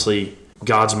 obviously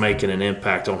God's making an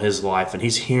impact on his life, and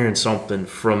he's hearing something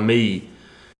from me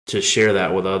to share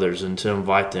that with others and to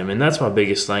invite them. And that's my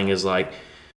biggest thing is like,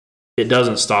 it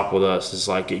doesn't stop with us. It's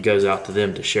like it goes out to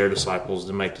them to share disciples,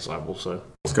 to make disciples. So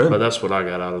it's good. But that's what I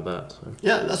got out of that. So.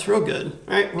 Yeah, that's real good.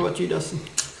 All right, what about you, Dustin?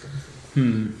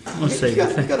 Let's see. You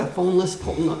got a phone list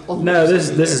pulling up. No, this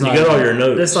is not. You got all your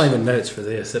notes. This is not even notes for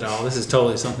this at all. This is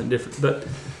totally something different. But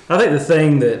I think the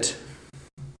thing that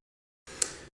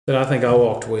I think I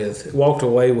walked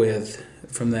away with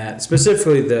from that,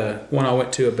 specifically the one I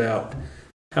went to about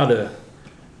how to.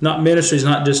 Not ministry is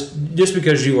not just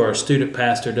because you are a student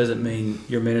pastor doesn't mean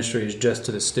your ministry is just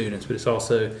to the students, but it's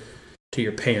also to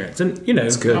your parents. And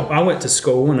I went to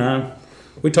school and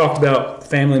we talked about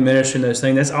family ministry and those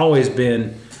things. That's always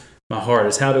been my heart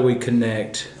is how do we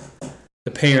connect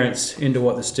the parents into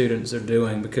what the students are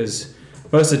doing, because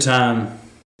most of the time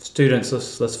students,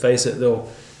 let's face it,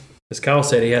 they'll, as Kyle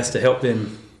said, he has to help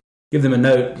them, give them a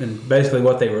note and basically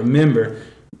what they remember.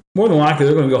 More than likely,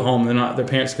 they're going to go home. Their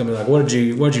parents are going to be like, "What did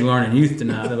you learn in youth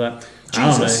tonight?" They're like, "I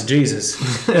don't know,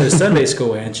 Jesus." The Sunday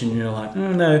school answer, and you're like,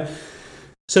 "Oh no."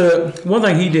 So one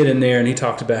thing he did in there, and he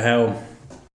talked about how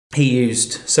he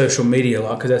used social media a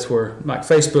lot because that's where, like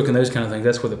Facebook and those kind of things,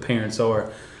 that's where the parents are.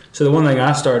 So the one thing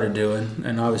I started doing,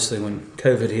 and obviously when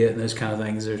COVID hit and those kind of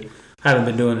things, I haven't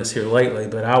been doing this here lately,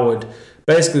 but I would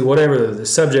basically whatever the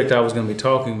subject I was going to be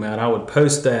talking about, I would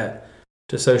post that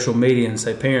to social media and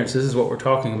say, parents, this is what we're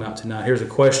talking about tonight. Here's a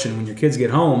question. When your kids get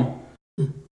home,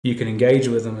 you can engage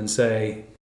with them and say,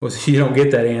 well, if you don't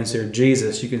get that answer,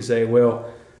 Jesus, you can say,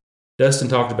 well, Dustin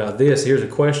talked about this. Here's a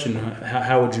question.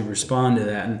 How would you respond to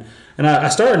that? And I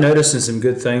started noticing some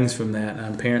good things from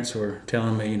that. Parents were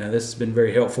telling me, this has been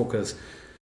very helpful because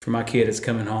for my kid, it's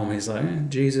coming home. He's like,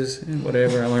 Jesus,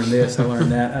 whatever. I learned this. I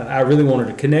learned that. I really wanted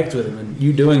to connect with him. And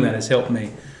you doing that has helped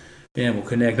me. Yeah, we'll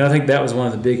connect. And I think that was one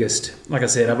of the biggest, like I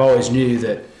said, I've always knew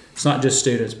that it's not just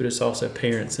students, but it's also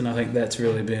parents. And I think that's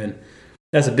really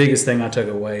that's the biggest thing I took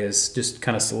away is just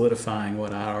kind of solidifying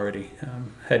what I already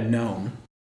had known,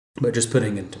 but just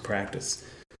putting it into practice,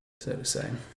 so to say.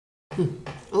 I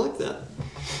like that.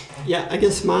 Yeah, I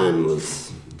guess mine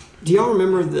was, do y'all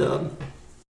remember the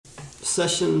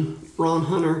session Ron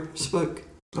Hunter spoke?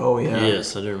 Oh, yeah.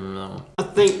 Yes, I do remember that one. I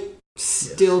think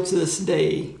still to this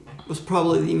day, was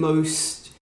probably the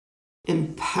most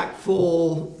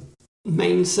impactful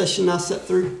main session I sat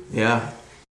through. Yeah.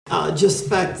 Just the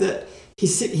fact that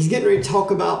he's getting ready to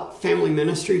talk about family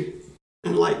ministry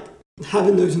and like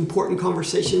having those important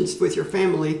conversations with your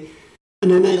family, and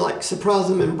then they like surprise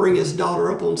him and bring his daughter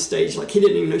up on stage like he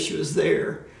didn't even know she was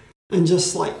there, and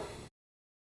just like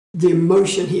the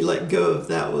emotion he let go of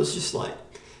that was just like,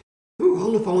 ooh, I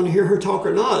don't know if I want to hear her talk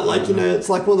or not. Like it's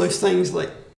like one of those things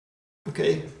like,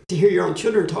 okay, to hear your own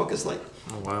children talk is like,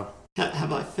 oh wow,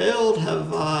 have I failed?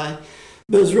 Have I?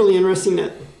 But it was really interesting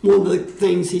that one of the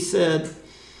things he said,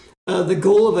 the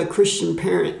goal of a Christian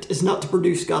parent is not to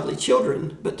produce godly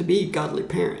children, but to be godly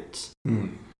parents.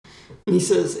 And he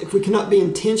says, if we cannot be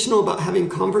intentional about having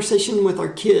conversation with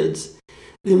our kids,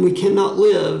 then we cannot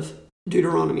live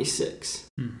Deuteronomy 6.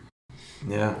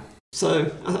 Yeah.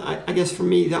 So I guess for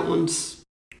me, that one's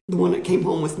the one that came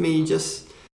home with me, just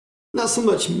not so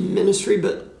much ministry,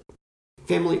 but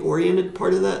family-oriented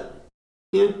part of that.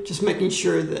 Just making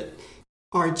sure that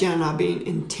Jen and I being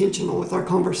intentional with our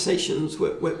conversations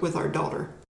with our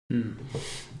daughter.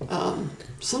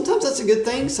 Sometimes that's a good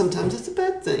thing. Sometimes it's a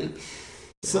bad thing.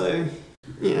 So,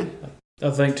 yeah.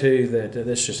 I think, too, that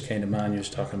this just came to mind. You were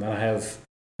talking about I have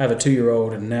a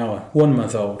 2-year-old and now a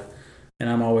 1-month-old, and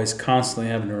I'm always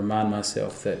constantly having to remind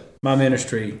myself that my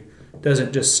ministry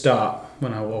doesn't just stop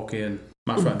when I walk in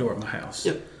my front door of my house.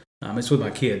 Yep. It's with my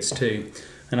kids too,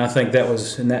 and I think that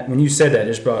was when you said that,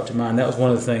 it just brought to mind that was one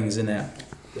of the things in that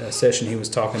session he was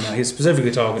talking about. He was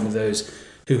specifically talking to those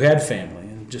who had family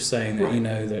and just saying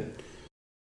that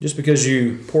that just because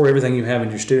you pour everything you have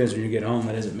into your students when you get home,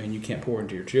 that doesn't mean you can't pour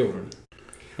into your children.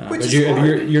 Which But is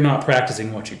hard. you're not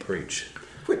practicing what you preach.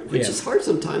 Which is hard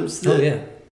sometimes. Oh, yeah.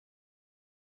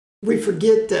 We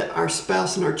forget that our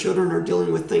spouse and our children are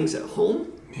dealing with things at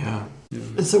home. Yeah.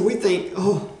 And so we think,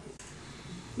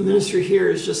 the ministry here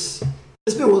is just,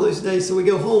 it's been one of those days. So we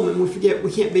go home and we forget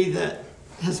we can't be that,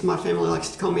 as my family likes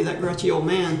to call me, that grouchy old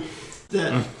man,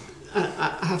 that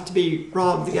I have to be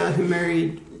Rob, the guy who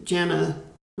married Jana,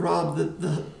 Rob,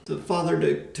 the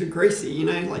father to Gracie,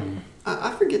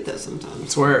 I forget that sometimes.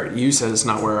 It's where you said it's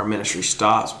not where our ministry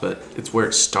stops, but it's where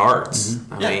it starts.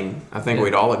 I mean, I think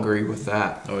we'd all agree with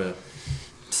that. Oh yeah.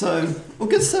 So, well,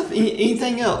 good stuff.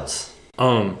 Anything else?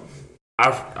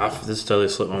 I've this totally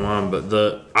slipped my mind,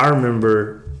 but I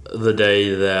remember the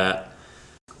day that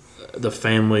the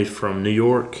family from New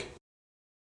York,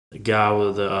 the guy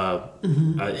with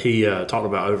he talked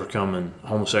about overcoming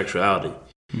homosexuality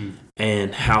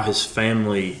and how his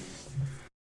family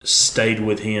stayed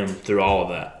with him through all of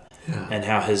that, and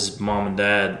how his mom and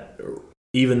dad,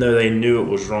 even though they knew it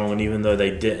was wrong and even though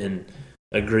they didn't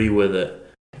agree with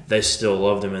it, they still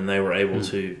loved him and they were able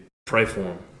to pray for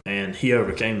him, and he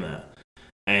overcame that.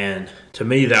 And to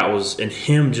me, that was in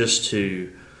him just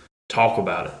to talk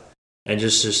about it and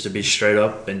just to be straight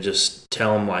up and just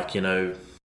tell him, like,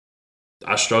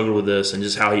 I struggled with this, and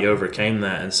just how he overcame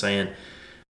that, and saying,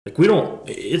 like,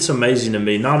 it's amazing to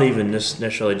me, not even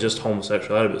necessarily just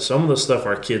homosexuality, but some of the stuff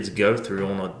our kids go through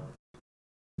on a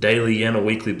daily and a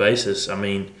weekly basis. I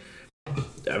mean,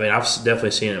 I've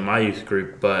definitely seen it in my youth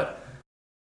group, but,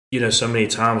 so many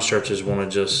times churches want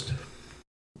to just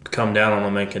come down on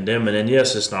them and condemn it. And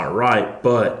yes, it's not right,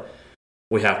 but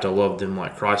we have to love them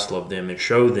like Christ loved them and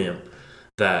show them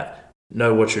that,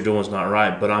 no, what you're doing is not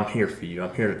right, but I'm here for you.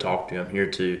 I'm here to talk to you. I'm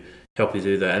here to help you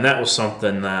do that. And that was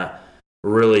something that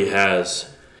really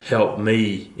has helped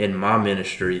me in my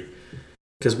ministry,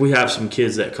 because we have some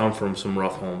kids that come from some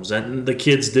rough homes, and the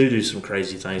kids do some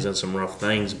crazy things and some rough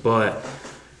things, but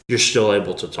you're still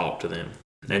able to talk to them,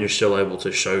 and you're still able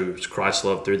to show Christ's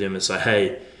love through them and say,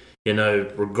 hey,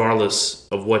 regardless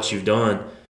of what you've done,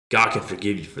 God can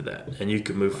forgive you for that, and you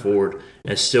can move forward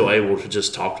and still able to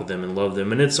just talk to them and love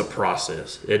them. And it's a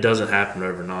process. It doesn't happen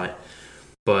overnight,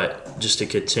 but just to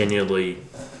continually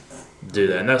do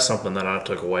that. And that's something that I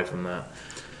took away from that.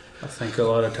 I think a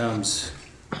lot of times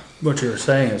what you were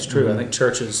saying is true. I think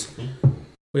churches,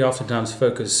 we oftentimes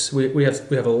focus, we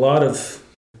have a lot of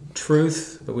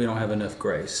truth, but we don't have enough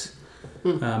grace.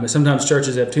 And sometimes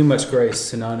churches have too much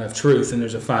grace and not enough truth, and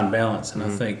there's a fine balance. And I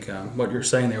think what you're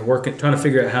saying there, trying to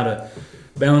figure out how to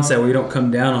balance that where you don't come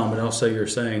down on, but also you're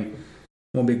saying,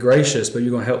 won't be gracious, but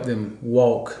you're going to help them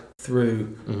walk through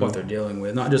what they're dealing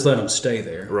with, not just let them stay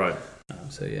there. Right.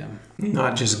 So, yeah.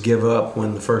 Not just give up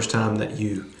when the first time that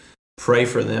you pray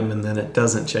for them and then it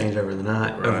doesn't change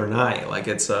overnight. Like,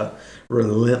 it's a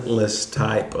relentless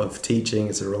type of teaching.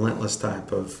 It's a relentless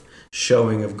type of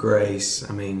showing of grace.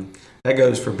 I mean, that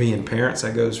goes for being parents.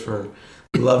 That goes for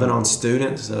loving on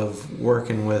students, of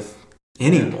working with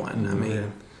anyone. I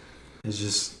mean, it's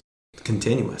just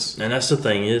continuous. And that's the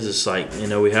thing is, it's like,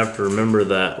 we have to remember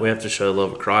that we have to show the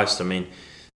love of Christ. I mean,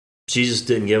 Jesus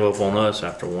didn't give up on us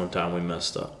after one time we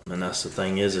messed up. And that's the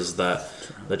thing is that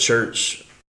the church,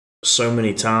 so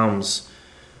many times,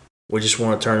 we just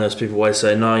want to turn those people away and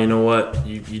say, no, you know what?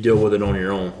 You deal with it on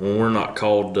your own. When we're not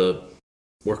called to,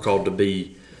 we're called to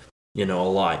be, a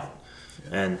light.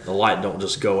 And the light don't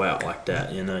just go out like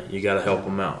that. You got to help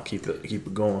them out, keep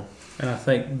it going. And I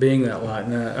think being that light,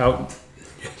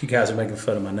 you guys are making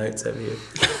fun of my notes over here.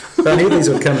 But I knew these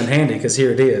would come in handy, because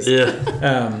here it is.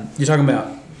 Yeah. You're talking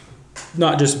about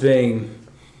not just being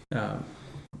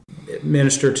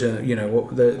minister to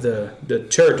the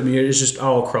church. I mean, it's just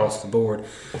all across the board.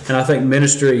 And I think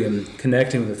ministry and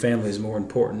connecting with the family is more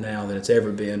important now than it's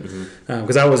ever been.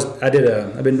 Because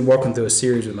I've been walking through a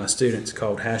series with my students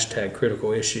called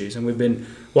 #CriticalIssues, and we've been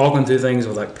walking through things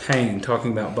with like pain,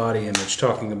 talking about body image,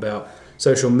 talking about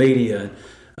social media,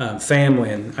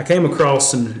 family, and I came across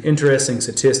some interesting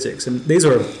statistics. And these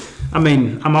are,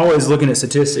 I'm always looking at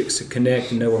statistics to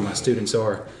connect and know where my students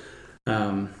are.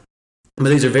 But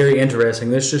these are very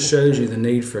interesting. This just shows you the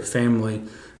need for family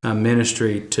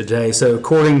ministry today. So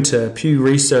according to Pew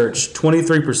Research,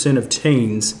 23% of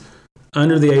teens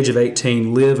under the age of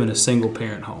 18 live in a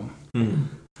single-parent home.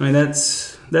 I mean,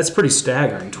 that's pretty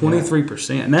staggering,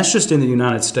 23%. And that's just in the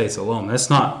United States alone.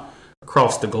 That's not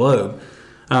across the globe.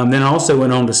 Then I also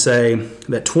went on to say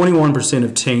that 21%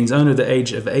 of teens under the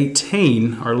age of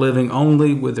 18 are living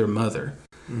only with their mother.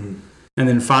 And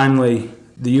then finally,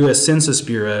 the U.S. Census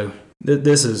Bureau,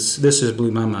 this just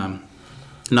blew my mind.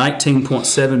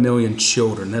 19.7 million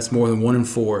children. That's more than 1 in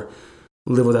 4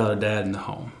 live without a dad in the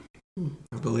home.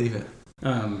 I believe it.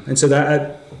 And so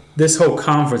this whole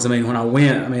conference, I mean, when I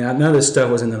went, I mean, none of this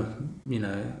stuff was in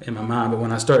my mind, but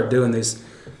when I started doing these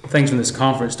things from this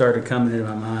conference started coming into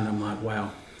my mind, I'm like,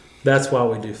 wow, that's why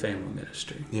we do family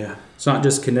ministry. Yeah. It's not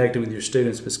just connecting with your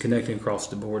students, but it's connecting across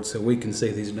the board so we can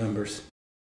see these numbers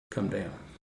come down.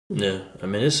 Yeah, I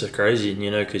mean, it's crazy,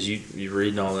 because you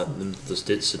reading all that, the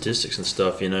statistics and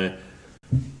stuff,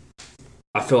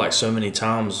 I feel like so many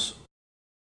times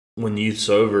when youth's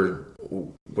over,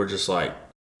 we're just like,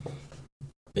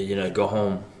 go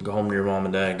home to your mom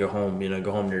and dad, go home to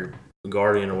your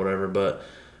guardian or whatever, but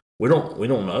we don't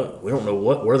know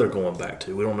where they're going back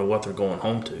to. We don't know what they're going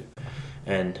home to.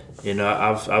 And,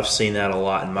 I've seen that a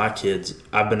lot in my kids.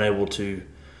 I've been able to,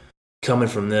 coming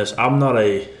from this,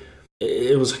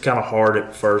 it was kind of hard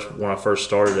at first when I first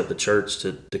started at the church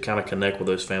to kind of connect with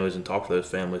those families and talk to those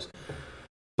families.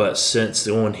 But since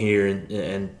going here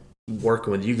and working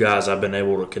with you guys, I've been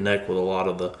able to connect with a lot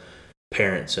of the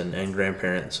parents and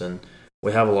grandparents. And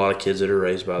we have a lot of kids that are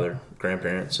raised by their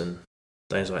grandparents and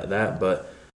things like that.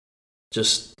 But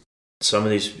just some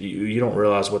of these, you don't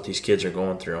realize what these kids are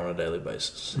going through on a daily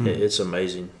basis. Mm. It's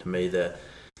amazing to me that,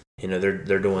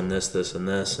 they're doing this, and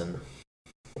this. And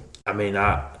I mean,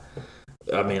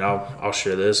 I'll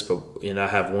share this, but I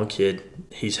have one kid.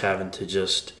 He's having to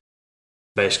just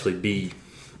basically be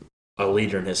a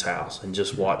leader in his house and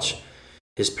just watch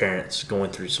his parents going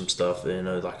through some stuff,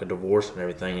 like a divorce and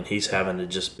everything, and he's having to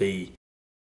just be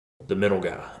the middle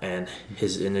guy, and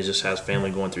it just has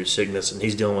family going through sickness, and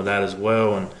he's dealing with that as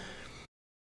well. And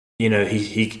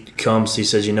he comes, he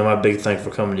says, my big thing for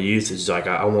coming to youth is like,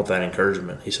 I want that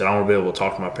encouragement. He said, I want to be able to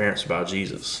talk to my parents about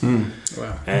Jesus.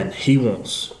 Wow. And he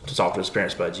wants to talk to his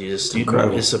parents about Jesus.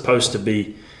 Incredible. It's supposed to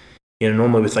be,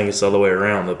 normally we think it's the other way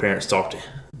around. The parents talk to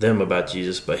them about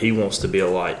Jesus, but he wants to be a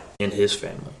light in his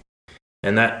family.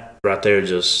 And that right there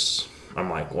just, I'm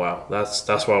like, wow,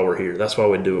 that's why we're here. That's why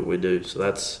we do what we do.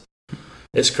 So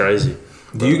it's crazy.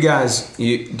 Do you guys, do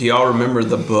y'all remember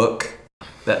the book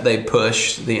that they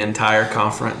push the entire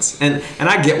conference? And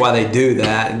I get why they do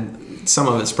that. And some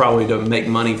of it's probably to make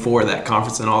money for that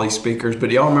conference and all these speakers. But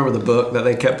do y'all remember the book that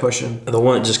they kept pushing? The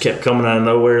one that just kept coming out of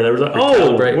nowhere. They were like,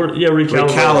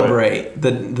 Recalibrate.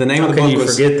 The name of the book was... How can you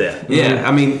forget that? Yeah,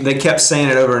 I mean, they kept saying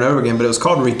it over and over again, but it was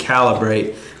called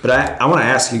Recalibrate. But I want to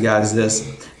ask you guys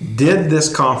this. Did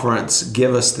this conference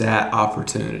give us that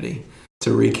opportunity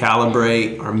to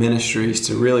recalibrate our ministries,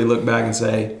 to really look back and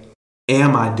say,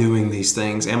 am I doing these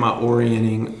things? Am I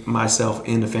orienting myself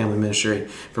into family ministry?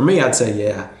 For me, I'd say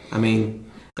yeah. I mean,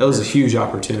 it was a huge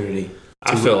opportunity.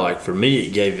 I feel like for me,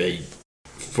 it gave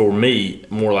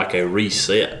more like a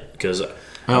reset. Because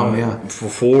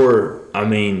before, I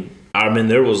mean,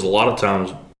 there was a lot of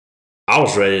times I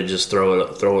was ready to just throw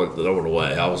it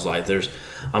away. I was like,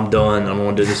 I'm done. I don't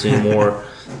want to do this anymore.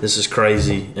 This is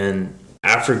crazy. And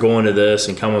after going to this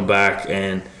and coming back,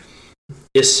 and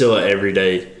it's still an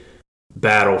everyday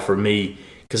battle for me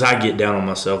because I get down on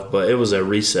myself, but it was a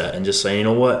reset and just saying, you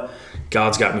know what?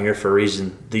 God's got me here for a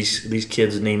reason. These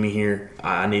kids need me here.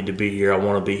 I need to be here. I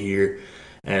want to be here.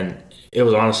 And it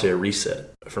was honestly a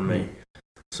reset for me.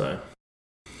 So,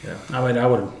 yeah. I mean,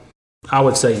 I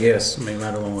would say yes. I mean,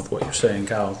 right along with what you're saying,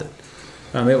 Kyle, that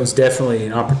it was definitely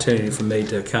an opportunity for me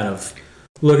to kind of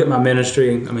look at my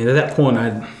ministry. I mean, at that point,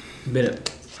 I'd been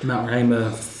at Mount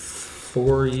Rahema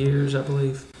 4 years, I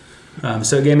believe.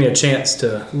 So it gave me a chance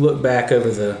to look back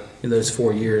over those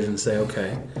 4 years and say,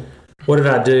 okay, what did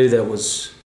I do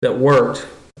that worked?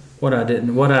 What I did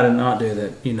not do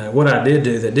that, what I did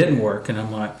do that didn't work. And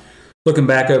I'm like, looking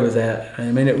back over that,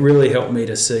 I mean, it really helped me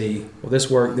to see, well,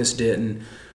 this worked, this didn't.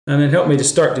 And it helped me to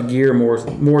start to gear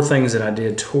more things that I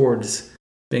did towards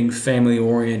being family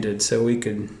oriented, so we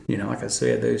could, like I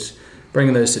said,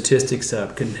 bringing those statistics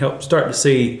up can help start to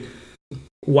see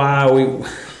why we,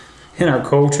 in our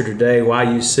culture today, why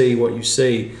you see what you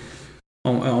see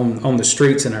on the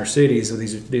streets in our cities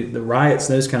with the riots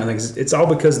and those kind of things. It's all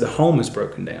because the home is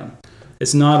broken down.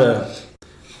 It's not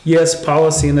yes,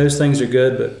 policy and those things are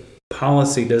good, but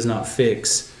policy does not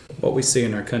fix what we see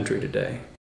in our country today.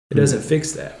 It doesn't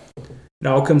fix that. It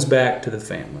all comes back to the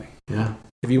family. Yeah.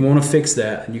 If you want to fix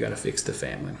that, then you got to fix the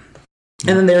family.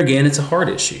 And then there again, it's a heart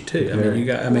issue too. And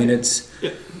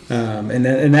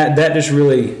that just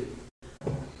really,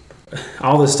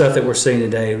 all the stuff that we're seeing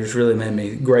today has really made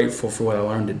me grateful for what I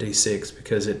learned at D6,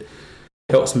 because it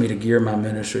helps me to gear my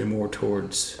ministry more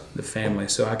towards the family,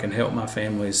 so I can help my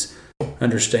families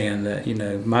understand that,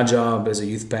 my job as a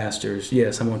youth pastor is,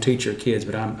 yes, I'm going to teach your kids,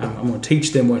 but I'm going to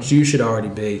teach them what you should already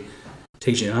be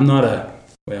teaching. I'm not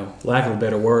well, lack of a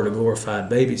better word, a glorified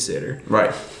babysitter.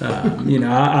 Right.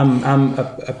 I'm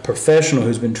a professional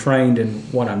who's been trained in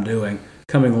what I'm doing,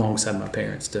 coming alongside my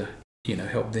parents to,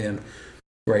 help them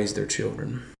raise their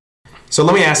children. So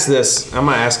let me ask this. I'm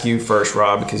going to ask you first,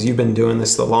 Rob, because you've been doing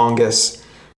this the longest.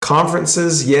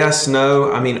 Conferences, yes,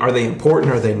 no? I mean, are they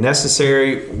important? Are they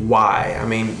necessary? Why? I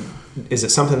mean, is it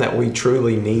something that we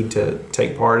truly need to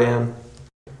take part in?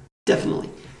 Definitely.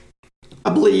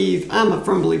 I'm a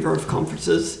firm believer of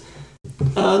conferences.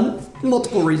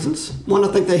 Multiple reasons. One, I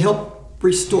think they help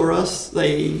restore us.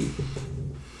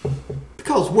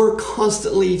 Because we're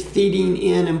constantly feeding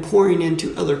in and pouring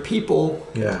into other people.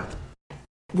 Yeah.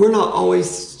 We're not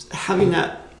always having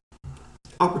that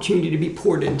opportunity to be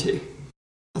poured into.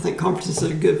 I think conferences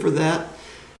are good for that.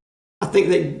 I think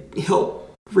they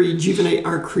help rejuvenate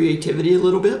our creativity a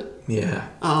little bit. Yeah.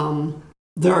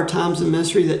 There are times in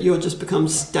ministry that you'll just become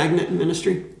stagnant in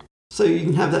ministry. So you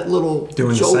can have that little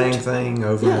doing jolt. the same thing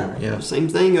over and over. Yeah. Same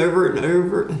thing over and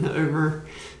over and over.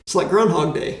 It's like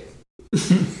Groundhog Day.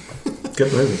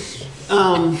 Good movie.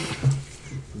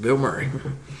 Bill Murray.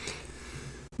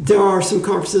 There are some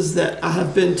conferences that I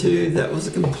have been to that was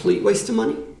a complete waste of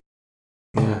money.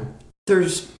 Yeah.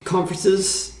 There's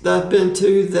conferences that I've been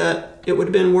to that it would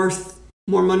have been worth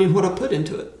more money than what I put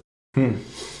into it.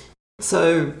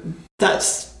 So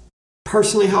that's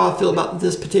personally how I feel about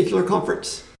this particular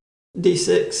conference,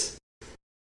 D6.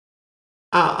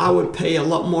 I would pay a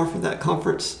lot more for that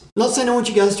conference. Not saying I want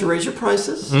you guys to raise your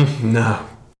prices. No.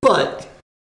 But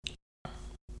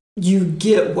you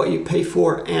get what you pay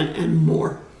for and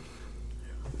more.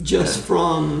 Just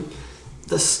from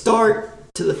the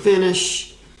start to the finish.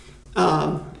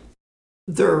 How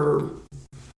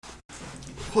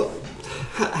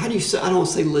do you say, I don't want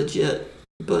to say legit,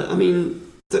 but I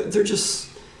mean, they're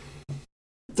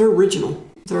original.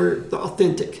 They're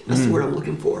authentic. That's the word I'm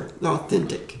looking for. They're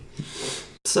authentic.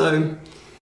 So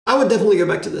I would definitely go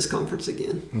back to this conference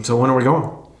again. So when are we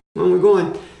going? When we're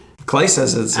going, Clay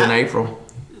says it's in April.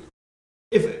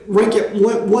 if rank it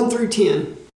 1 through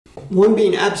 10, 1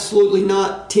 being absolutely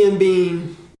not, 10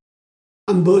 being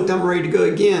I'm booked, I'm ready to go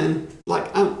again,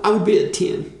 like I would be at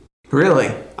 10.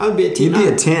 Really? I would be at 10. You'd be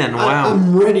at 10. Wow.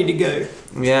 I'm ready to go.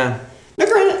 Yeah. Now,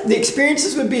 granted, the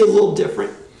experiences would be a little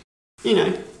different.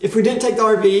 If we didn't take the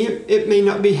RV, it may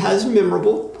not be as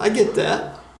memorable. I get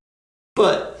that.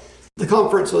 But the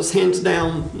conference was hands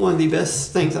down one of the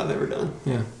best things I've ever done.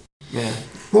 Yeah. Yeah.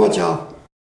 What about y'all?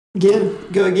 Again?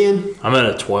 Go again? I'm at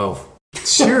a 12.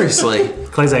 Seriously.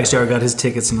 Clay's actually already got his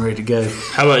tickets and ready to go.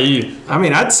 How about you? I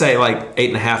mean, I'd say like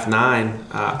 8.5, 9.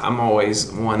 I'm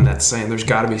always one that's saying there's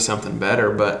got to be something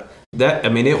better, but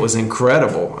it was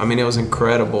incredible.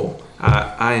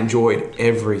 I enjoyed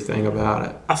everything about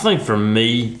it. I think for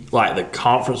me, like, the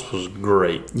conference was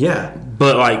great. Yeah.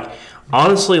 But,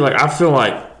 honestly, I feel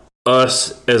like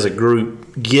us as a group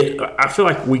I feel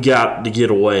like we got to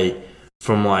get away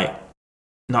from,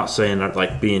 not saying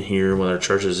that, being here when our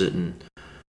church isn't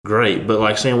great,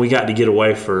 but, saying we got to get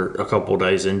away for a couple of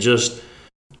days and just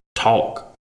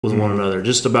talk with one another,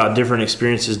 just about different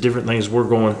experiences, different things we're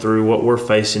going through, what we're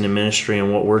facing in ministry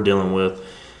and what we're dealing with.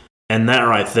 And that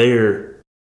right there,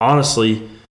 honestly,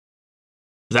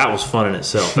 that was fun in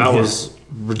itself. That was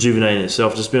rejuvenating in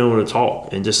itself, just being able to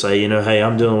talk and just say, hey,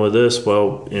 I'm dealing with this.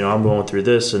 Well, I'm going through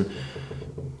this. And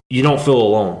you don't feel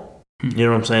alone. You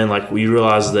know what I'm saying? You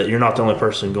realize that you're not the only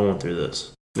person going through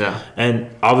this. Yeah. And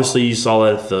obviously you saw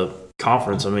that at the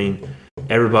conference. I mean,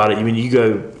 everybody, you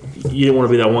didn't want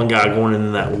to be that one guy going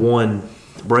into that one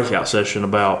breakout session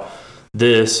about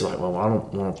this, I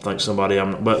don't want to think somebody,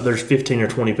 but there's 15 or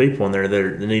 20 people in there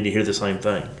that need to hear the same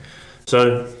thing.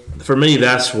 So for me,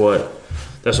 that's what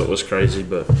was crazy,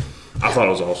 but I thought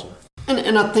it was awesome.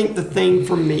 And I think the thing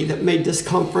for me that made this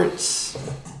conference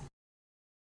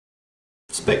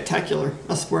spectacular,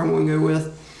 that's where I'm going to go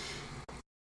with,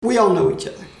 we all know each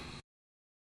other.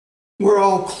 We're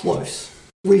all close.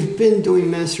 We've been doing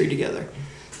ministry together.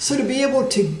 So to be able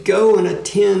to go and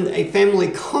attend a family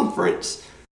conference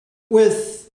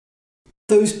with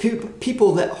those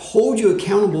people that hold you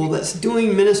accountable, that's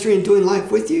doing ministry and doing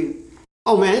life with you,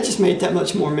 oh man, it just made it that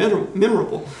much more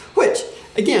memorable. Which,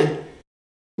 again,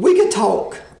 we could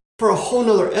talk for a whole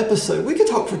nother episode. We could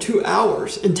talk for 2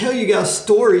 hours and tell you guys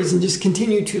stories and just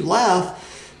continue to laugh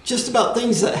just about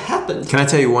things that happened. Can I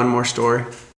tell you one more story?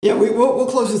 Yeah, we'll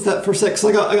close with that for a sec. So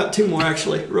I got 2 more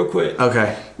actually, real quick.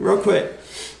 Okay. Real quick.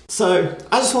 So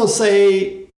I just want to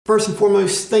say, first and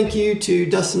foremost, thank you to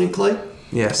Dustin and Clay.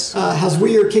 Yes. As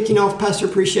we are kicking off Pastor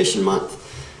Appreciation Month,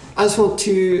 I just want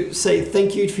to say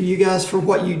thank you for you guys for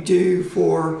what you do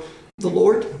for the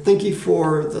Lord. Thank you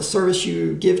for the service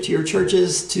you give to your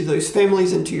churches, to those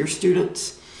families, and to your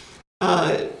students.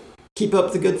 Keep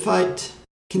up the good fight.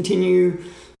 Continue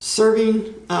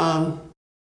serving.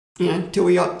 Till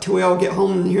we all get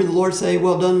home and hear the Lord say,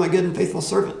 "Well done, my good and faithful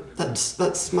servant."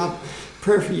 That's my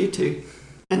prayer for you two,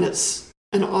 and it's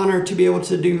an honor to be able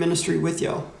to do ministry with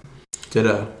y'all.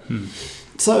 Ditto.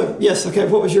 So yes, okay.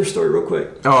 What was your story, real quick?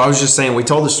 Oh, I was just saying, we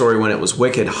told the story when it was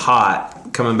wicked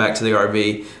hot coming back to the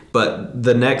RV, but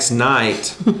the next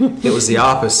night it was the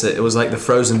opposite. It was like the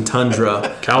frozen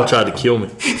tundra. Kyle tried to kill me.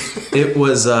 It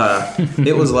was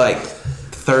like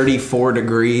 34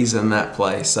 degrees in that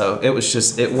place. So it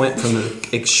went from the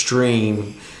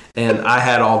extreme, and I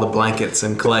had all the blankets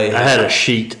and Clay. I had a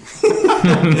sheet.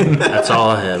 That's all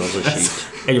I had was a sheet.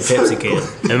 And your Pepsi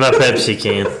can. And my Pepsi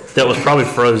can. That was probably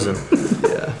frozen.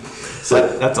 Yeah. So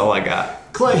that's all I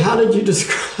got. Clay, how did you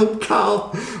describe Kyle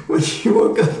when you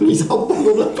woke up and he's all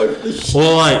bundled up over the sheet?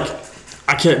 Well,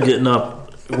 I kept getting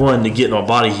up, wanting to get my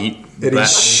body heat. It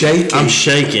is shaking. I'm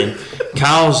shaking.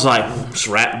 Kyle's just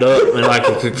wrapped up in like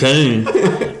a cocoon.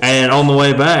 And on the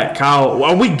way back,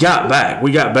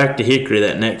 we got back to Hickory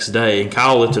that next day, and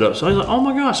Kyle lifted up. So he's like, "Oh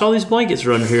my gosh, all these blankets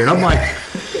are under here." And I'm like,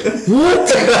 "What?"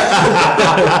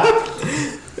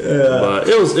 But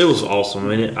it was awesome.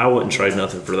 I mean, I wouldn't trade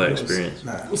nothing for that experience.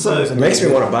 So It makes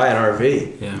me want to buy an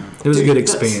RV. Yeah, it was a good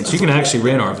experience. You can actually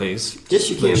rent RVs. yes,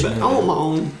 you can, but I want my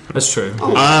own. That's true.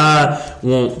 I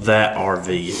want that RV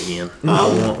again. I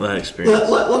want that experience.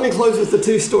 Let me close with the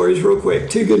two stories real quick.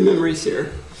 Two good memories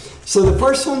here. So the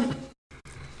first one,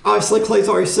 obviously Clay's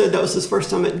already said that was his first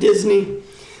time at Disney.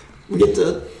 We get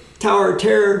to Tower of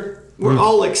Terror. We're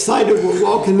all excited. We're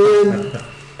walking in.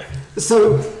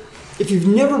 So if you've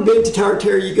never been to Tower of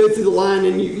Terror, you go through the line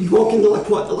and you walk into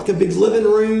like a big living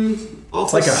room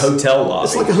office. It's like a hotel lobby.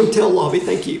 It's like a hotel lobby,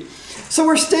 thank you. So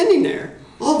we're standing there.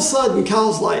 All of a sudden,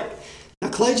 Kyle's like, "Now,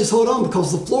 Clay, just hold on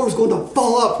because the floor is going to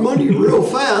fall out from under you real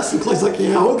fast." And Clay's like,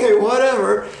 "Yeah, okay,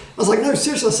 whatever." I was like, "No,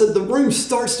 seriously." I said, "The room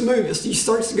starts to move. He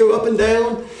starts to go up and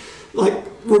down. Like,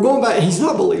 we're going back." He's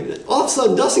not believing it. All of a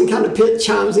sudden, Dustin kind of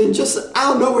chimes in just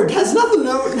out of nowhere. It has nothing to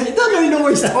know. He doesn't even know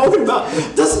what he's talking about.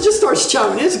 Dustin just starts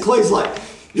chiming in. So Clay's like,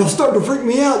 "Y'all starting to freak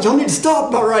me out. Y'all need to stop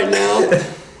about right now."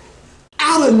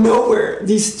 Out of nowhere,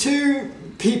 these two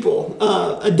people,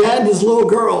 a dad and his little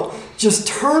girl, just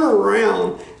turn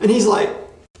around, and he's like,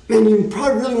 "Man, you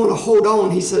probably really want to hold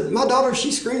on." He said, "My daughter,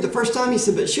 she screamed the first time." He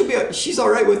said, "But she's all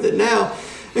right with it now."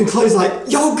 And Clay's like,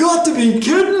 "Y'all got to be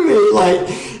kidding me!" Like,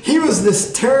 he was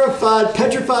this terrified,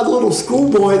 petrified little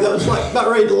schoolboy that was like about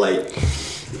ready to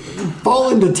fall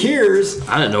into tears.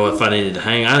 I didn't know if I needed to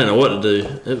hang. I didn't know what to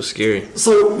do. It was scary.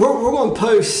 So we're going to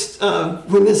post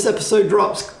when this episode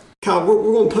drops, Kyle. We're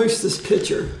going to post this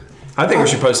picture. I think we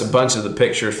should post a bunch of the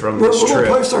pictures from We're this going to trip.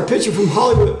 post our picture from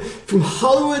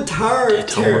Hollywood Tower of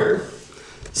Terror.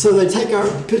 So they take our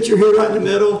picture here right in the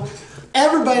middle.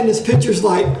 Everybody in this picture's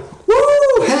like,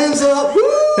 "Woo! Hands up!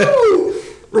 Woo!"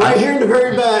 Right here in the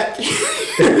very back.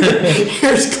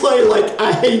 Here's Clay like,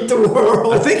 "I hate the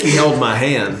world." I think he held my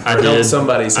hand. I Or held did.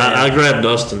 somebody's hand. I grabbed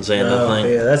Dustin's hand, I Oh, think.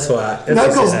 yeah, that's why. No,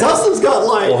 because Dustin's got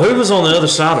like, Well, who was on the other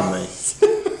side of me?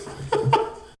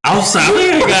 I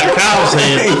think I got Kyle's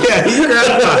hand. Yeah, he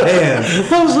grabbed my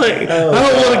hand. I was like, I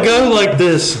don't want to go like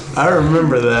this. I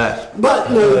remember that.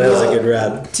 but no, That was a good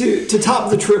ride. to top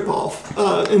the trip off,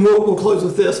 and we'll close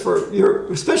with this for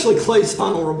especially Clay's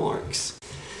final remarks.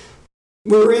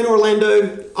 We were in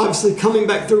Orlando, obviously coming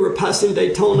back through, we're passing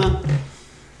Daytona.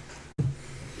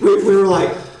 We were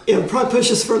like, it'll probably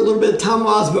push us for a little bit of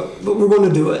time-wise, but we're going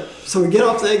to do it. So we get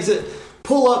off the exit,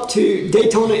 pull up to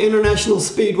Daytona International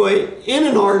Speedway in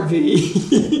an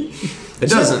RV. It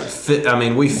doesn't fit. I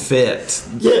mean, we fit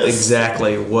Yes.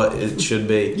 exactly what it should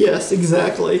be. Yes,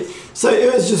 exactly. So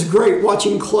it was just great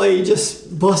watching Clay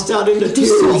just bust out into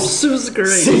tears. It was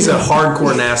great. He's a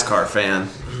hardcore NASCAR fan.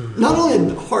 Not only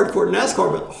in hardcore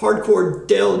NASCAR, but hardcore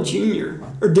Dale Jr.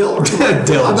 or Dale Earnhardt.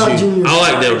 Dale How about Jr. Jr.? I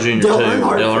like Dale Jr. too. Dale Dale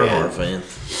Earnhardt Earnhardt fan.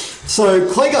 fan. So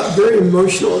Clay got very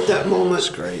emotional at that moment. That's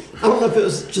great. I don't know if it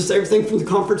was just everything from the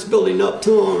conference building up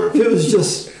to him, or if it was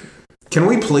just. Can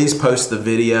we please post the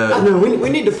video? I know we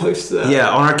need to post that. Yeah,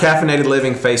 on our Caffeinated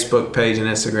Living Facebook page and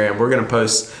Instagram, we're going to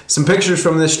post some pictures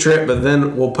from this trip, but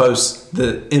then we'll post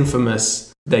the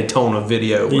infamous Daytona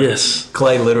video where Yes.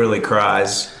 Clay literally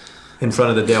cries in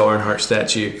front of the Dale Earnhardt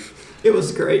statue. It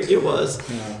was great. It was.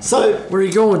 So Where are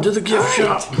you going? To the gift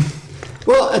shop.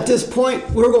 well, at this point,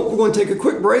 we're going to take a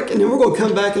quick break, and then we're going to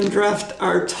come back and draft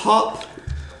our top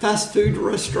fast food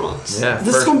restaurants. Yeah, this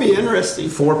is first- going to be interesting.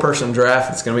 4-person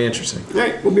draft. It's going to be interesting. All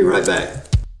right, we'll be right back.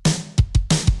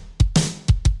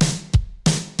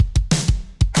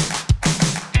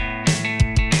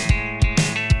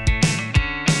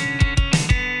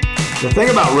 The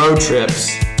thing about road trips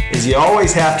is you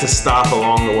always have to stop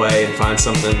along the way and find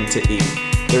something to eat.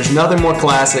 There's nothing more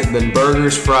classic than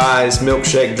burgers, fries,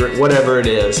 milkshake, drink, whatever it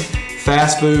is.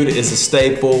 Fast food is a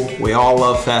staple. We all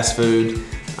love fast food.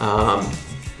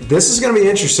 This is going to be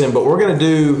interesting, but we're going to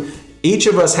do, each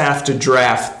of us have to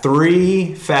draft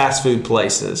 3 fast food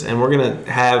places, and we're going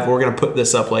to put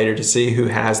this up later to see who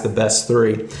has the best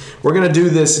 3. We're going to do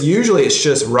this, usually it's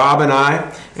just Rob and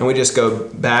I, and we just go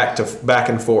back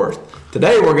and forth.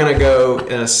 Today we're going to go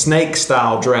in a snake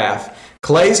style draft.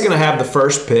 Clay's going to have the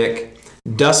first pick,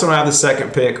 Dustin will have the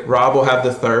second pick, Rob will have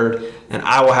the third, and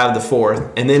I will have the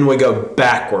fourth, and then we go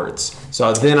backwards.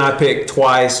 So then I pick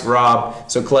twice,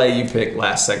 Rob. So Clay, you pick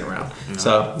second round. No.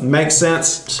 So makes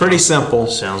sense. Pretty simple.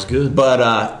 Sounds good.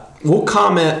 But we'll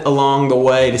comment along the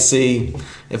way to see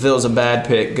if it was a bad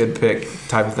pick, good pick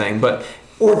type of thing.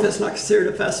 Or if it's not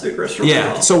considered a fast food restaurant.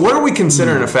 Yeah. So what are we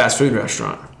considering a fast food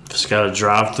restaurant? It's got a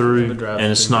drive-through,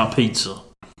 and it's not pizza.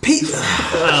 Pizza.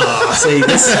 See,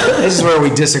 this is where we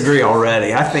disagree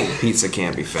already. I think pizza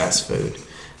can't be fast food.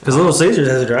 Because Little Caesars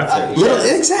has a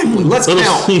drive-thru. Exactly. Let's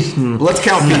count pizza.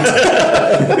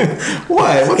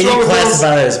 What? What's Can wrong you with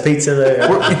classify that as pizza there?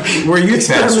 We're youth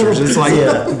pastors. It's like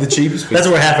the cheapest pizza. That's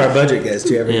where half our budget goes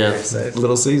to every year. So.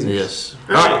 Little Caesars. Yes.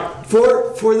 All right.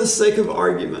 For the sake of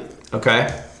argument.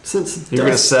 Okay. Since you're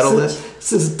going to settle this?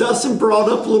 Since Dustin brought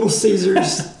up Little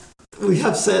Caesars, we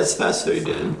have to say it's fast food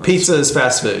then. Pizza is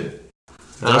fast food.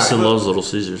 Dustin loves Little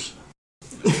Caesars.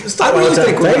 I really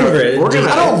think we're gonna,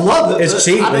 I don't love it. It's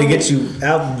cheap. They get you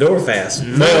out the door fast.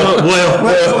 Well,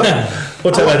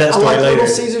 we'll talk about that story I like later.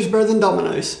 Little Caesars better than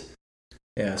Domino's.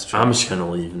 Yeah, that's true. I'm just going to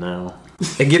leave now.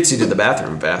 it gets you to the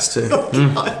bathroom fast too. All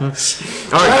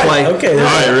right, Clay. Okay. All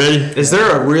right, ready? Is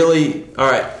there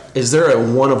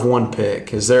a one of one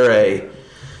pick? Is there a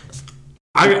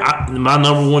my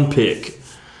number one pick?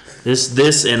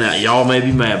 This and that. Y'all may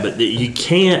be mad, but you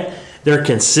can't. They're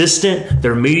consistent.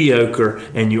 They're mediocre,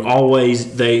 and you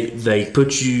always they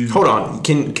put you. Hold on.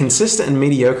 Can consistent and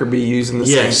mediocre be used in the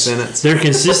same sentence? They're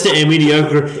consistent and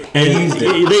mediocre, and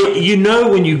you know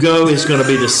when you go, it's going to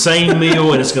be the same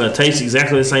meal, and it's going to taste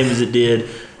exactly the same as it did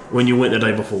when you went the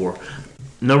day before.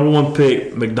 Number one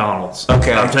pick, McDonald's.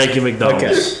 Okay, I'm taking McDonald's.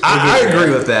 Okay. I agree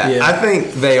with that. Yeah. I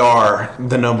think they are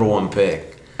the number one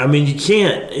pick. I mean, you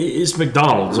can't. It's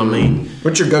McDonald's. I mean,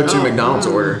 what's your go-to McDonald's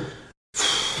order?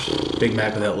 Big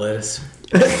Mac without lettuce.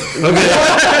 Okay.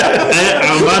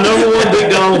 My number one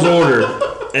McDonald's order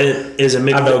is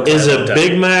a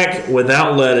Big Mac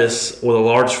without lettuce with a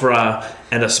large fry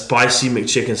and a spicy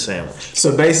McChicken sandwich.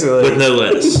 So basically, with no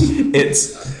lettuce,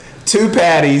 it's 2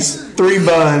 patties, 3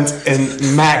 buns,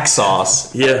 and Mac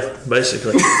sauce. Yeah,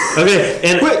 basically. Okay,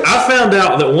 and I found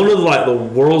out that one of the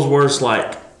world's worst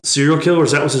serial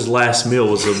killers, that was his last meal,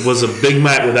 was a Big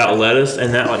Mac without lettuce,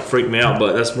 and that freaked me out,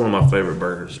 but that's one of my favorite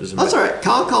burgers. That's all right.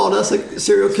 Kyle called us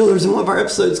serial killers in one of our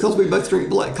episodes because we both drink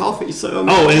black coffee. So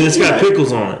and it's got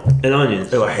pickles on it and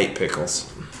onions. Oh, I hate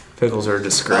pickles. Pickles are a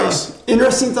disgrace.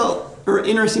 Interesting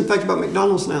fact about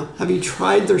McDonald's now. Have you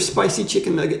tried their spicy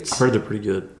chicken nuggets? I heard they're pretty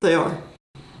good. They are.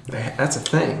 That's a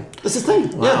thing. That's a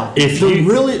thing. Wow. Yeah.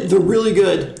 They're really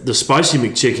good. The spicy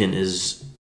McChicken is.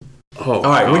 Oh, all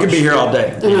right, we could be here all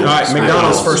day. All right,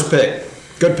 McDonald's first pick.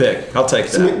 Good pick. I'll take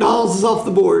that. So McDonald's is off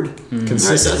the board. Mm-hmm.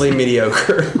 Consistently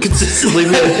mediocre. Consistently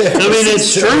mediocre. I mean,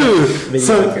 it's true.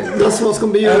 So that's what's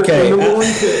going to be your number one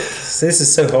pick. This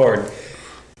is so hard.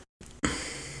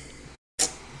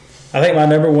 I think my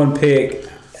number one pick,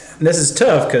 and this is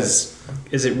tough because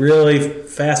is it really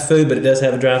fast food, but it does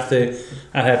have a drive-thru?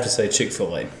 I'd have to say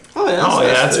Chick-fil-A. Oh,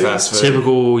 yeah. That's fast food.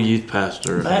 Typical youth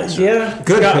pastor. Yeah.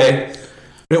 Good pick.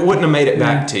 It wouldn't have made it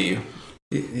back to you.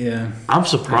 Yeah. I'm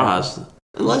surprised.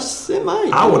 Unless it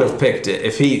might. I would have picked it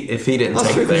if he didn't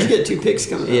take it there. You get 2 picks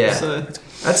coming up. So.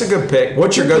 That's a good pick.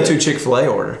 What's your go-to Chick-fil-A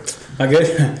order? I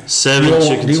good. 7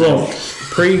 chicken Do you want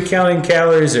pre-counting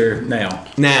calories or now?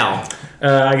 Now.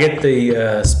 I get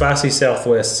the spicy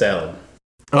Southwest salad.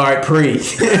 All right, pre.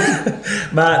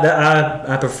 But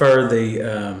I prefer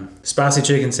the spicy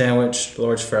chicken sandwich,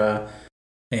 large fry,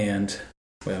 and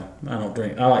well, I don't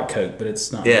drink. I like Coke, but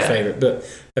it's not my favorite. But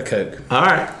a Coke. All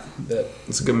right,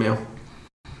 it's a good meal.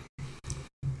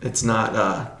 It's not.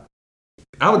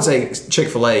 I would say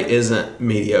Chick-fil-A isn't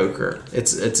mediocre.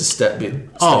 It's a step.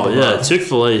 Yeah,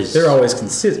 Chick-fil-A is. They're always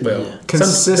consistent. Well, they're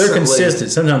consistent.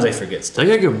 Sometimes they forget stuff.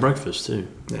 They got good breakfast too.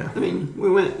 Yeah. I mean,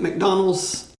 we went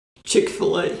McDonald's,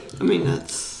 Chick-fil-A. I mean,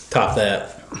 that's top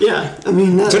that. Yeah, I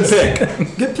mean that's good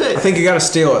pick. Good pick. I think you got to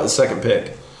steal at the second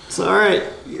pick. So all right,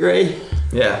 you ready?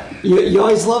 Yeah. You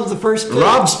always love the first pick.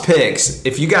 Rob's picks,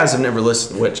 if you guys have never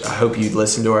listened, which I hope you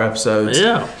listened to our episodes.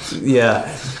 Yeah.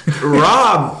 Yeah.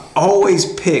 Rob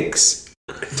always picks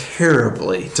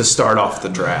terribly to start off the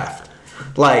draft.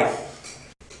 Like,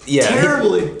 yeah,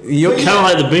 Terribly. You'll Kind of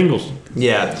like the Bengals.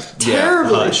 yeah,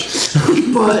 Terribly. Yeah,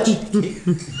 hush.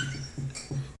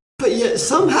 But yet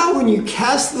somehow when you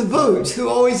cast the votes, who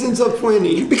always ends up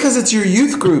winning? Because it's your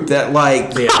youth group that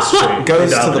like Yeah, it's true. goes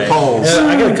They to the dominate. polls. Yeah,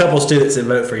 I got a couple students that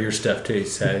vote for your stuff too,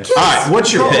 so All right,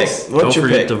 what's your pick? Yes. What's Don't your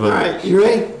forget pick? to All vote. right, you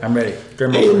ready? I'm ready.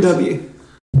 Drum roll, A&W.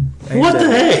 please. What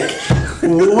the heck?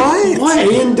 What?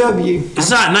 A&W. It's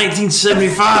not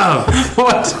 1975.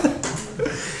 What?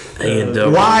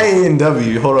 A&W. Why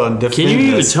A&W? Hold on. Can defend you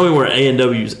even this. tell me where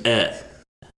A&W's at?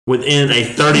 Within a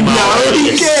 30-mile No, you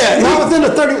radius. can't. Not within a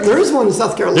 30. There is one in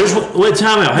South Carolina. There's one. Wait,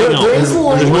 time out. Hang on. There is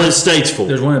one. There's one in Statesville.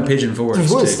 There's one in Pigeon Forest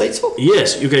There's one in too. Statesville.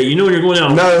 Yes. Okay. You know when you're going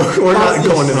down. No, we're not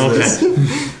going into Okay.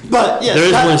 this. But yeah, There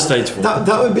is one in Statesville.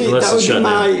 That would be Unless it's shut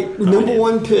my down. number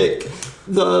one pick.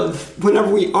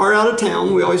 Whenever we are out of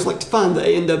town, we always like to find the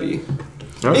A&W.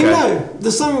 Okay. Even though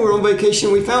the summer we were on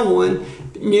vacation, we found one.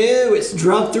 But no, it's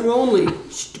drive-through only.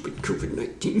 Stupid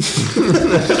COVID-19.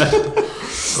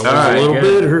 All right. A little good.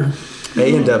 bitter.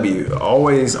 A&W,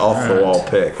 always off the wall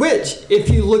pick. Which, if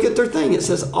you look at their thing, it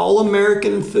says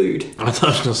All-American Food. I thought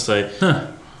I was gonna say,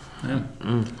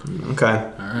 Okay. All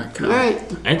right, All Kyle. right.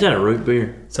 ain't that a root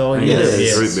beer? It's all It it is.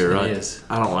 is. root beer, right? Yes.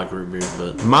 I don't like root beer,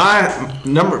 but My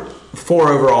number 4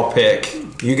 overall pick.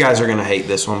 You guys are gonna hate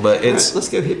this one, but All right, it's let's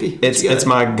go hippie. What it's you got? it's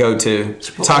my go-to.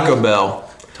 Taco Bell.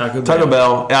 Taco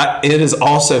Bell. It is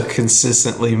also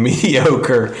consistently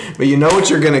mediocre, but you know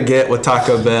what you're gonna get with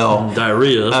Taco Bell.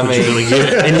 diarrhea. That's I what you're mean, gonna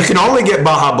get. and you can only get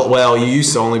Baja. Well, you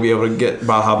used to only be able to get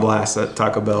Baja Blast at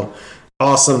Taco Bell.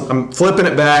 Awesome. I'm flipping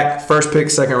it back. First pick,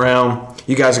 second round.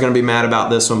 You guys are going to be mad about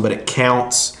this one, but it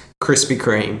counts. Krispy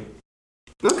Kreme.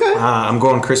 Okay. I'm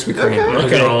going Krispy Kreme. Okay. I'm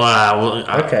not gonna lie.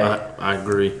 Well, Okay. I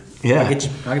agree. Yeah. I get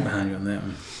behind you on that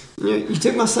one. You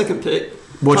took my second pick.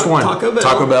 Which one? Taco Bell.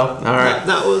 Taco Bell. All right.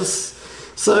 That was.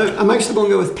 So I'm actually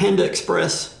going to go with Panda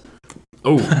Express.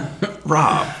 Oh,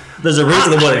 Rob. There's a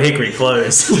reason they wanted Hickory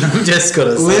closed. I'm just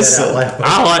gonna say Listen, it out loud.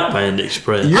 I like Panda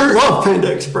Express. I love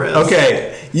Panda Express.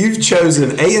 Okay. You've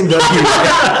chosen A&W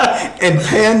and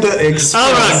Panda Express.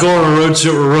 I'm not going on a road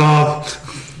trip with Rob.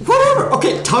 Whatever.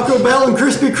 Okay, Taco Bell and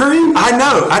Krispy Kreme. I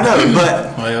know.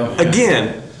 But Well,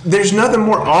 again, there's nothing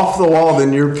more off the wall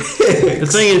than your The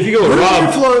picks. thing is, if you go with Root beer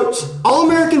Rob, floats, all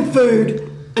American food,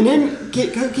 and then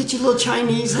go get your little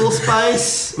Chinese, little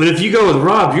spice. but if you go with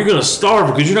Rob, you're gonna starve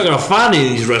because you're not gonna find any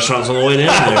of these restaurants on the way down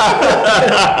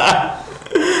there.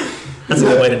 that's a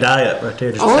good way to diet right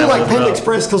there. Just I only travel like Panda around.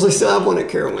 Express because they still have one at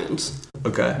Carowinds.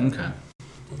 Okay. Okay.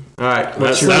 All right.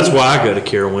 That's why I go to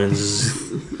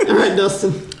Carowinds. All right,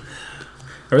 Dustin.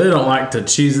 I really don't like to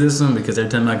choose this one because every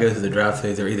time I go through the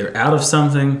drive-thru, they're either out of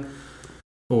something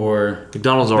or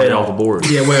McDonald's already off the board.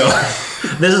 Yeah, well,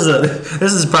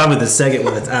 this is probably the second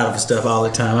one that's out of stuff all the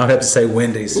time. I'd have to say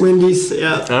Wendy's. Wendy's,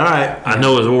 yeah. All right. I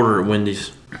know his order at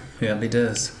Wendy's. Yeah, he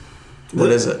does. What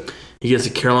is it? He gets a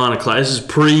Carolina Classic. This is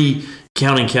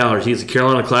pre-counting calories. He gets a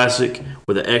Carolina Classic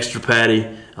with an extra patty,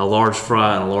 a large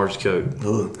fry, and a large Coke.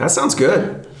 Ooh, that sounds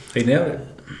good. He nailed it.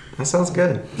 That sounds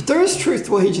good. But there is truth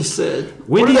to what he just said.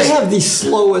 Wendy's- They have the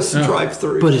slowest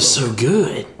drive-through. But it's so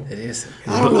good. It is.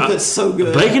 I don't know if it's so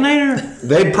good. Baconator?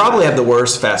 They'd probably have the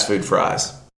worst fast food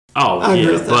fries. Oh, I agree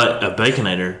yeah, with but a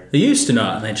Baconator. They used to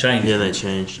not, and they changed. Yeah, they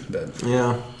changed. But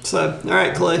Yeah. So, all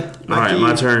right, Clay. All right,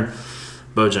 my turn.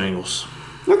 Bojangles.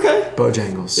 Okay.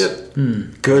 Bojangles.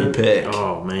 Yep. Good pick.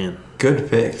 Oh, man.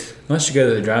 Good pick. unless you go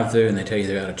to the drive-thru and they tell you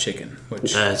they're out of chicken,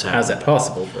 which That's how's that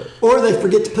possible? But Or they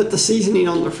forget to put the seasoning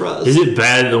on their fries. Is it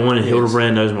bad that the one in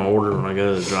Hildebrand knows my order when I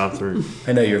go to the drive-thru?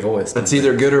 they know your voice. That's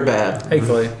either good or bad. Hey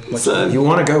Clay, So, You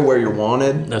want to go where you're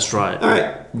wanted. That's right. all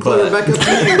right, Clay, But- back up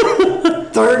to you.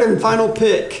 Third and final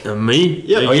pick. Me?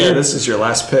 Yep. Oh yeah, Again? this is your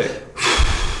last pick.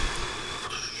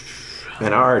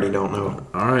 Man, I already don't know.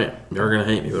 All right, you're gonna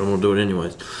hate me, but I'm gonna do it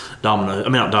anyways. Domino's. I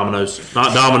mean, not Domino's.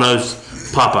 Not Domino's.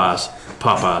 Popeyes.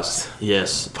 Popeyes.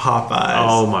 Yes. Popeyes.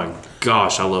 Oh my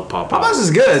gosh, I love Popeyes. Popeyes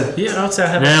is good. yeah, I'd say I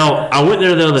have. Now I went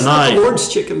there the other It's not night, the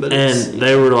Lord's chicken, but it's, and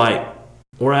they were like,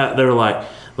 "We're out." They were like,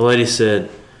 the lady said,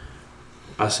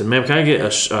 "I said, ma'am, can I get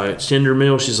a tender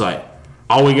meal?" She's like,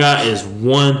 "All we got is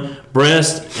one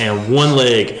breast and one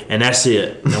leg, and that's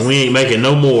it. And we ain't making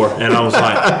no more." And I was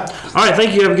like, "All right,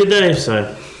 thank you. Have a good day."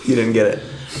 So. You didn't get it.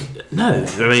 No,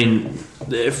 I mean,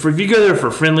 if you go there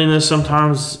for friendliness,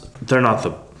 sometimes they're not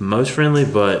the most friendly,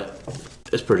 but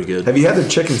it's pretty good. Have you had their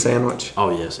chicken sandwich? Oh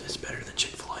yes, it's better than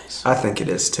Chick-fil-A's. I think it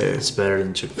is too. It's better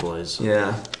than Chick-fil-A's.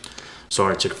 Yeah.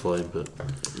 Sorry, Chick-fil-A, but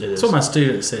it is. That's what my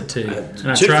students said too. And I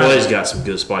tried Chick-fil-A's it. got some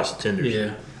good spicy tenders.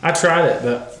 Yeah, I tried it,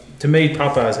 but To me,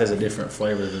 Popeyes has a different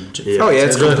flavor than Chick-fil-A. Oh, yeah,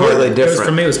 it's completely different.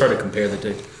 For me, it was hard to compare the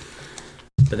two.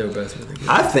 But they were both really good.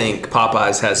 I think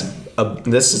Popeyes has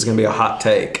this is going to be a hot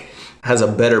take, has a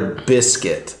better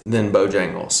biscuit than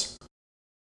Bojangles.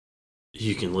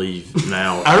 You can leave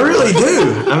now. I really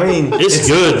do. I mean, it's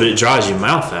good, but it dries your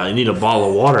mouth out. You need a bottle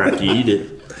of water after you eat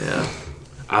it. Yeah.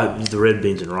 The red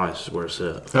beans and rice is where it's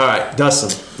at. All right, Dustin,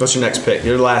 what's your next pick?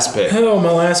 Your last pick. Oh,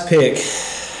 my last pick.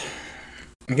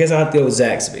 I guess I'll have to go with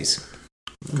Zaxby's.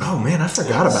 Oh, man, I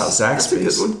forgot about That's a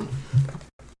Zaxby's. good one.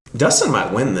 Dustin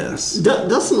might win this.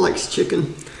 Dustin likes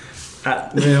chicken. Yeah.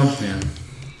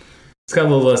 It's got a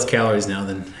little less calories now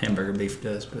than hamburger beef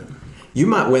does, but You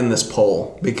might win this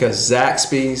poll because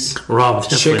Zaxby's, Rob,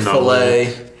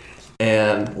 Chick-fil-A,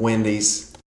 and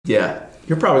Wendy's. Yeah,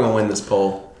 you're probably going to win this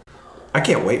poll. I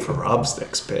can't wait for Rob's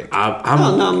next pick.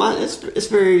 No, mine, it's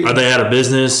very... Are they out of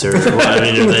business, or I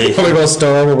mean, are they? are we going to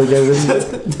start or we go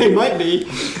with They might be.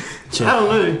 I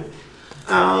don't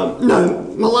know. No,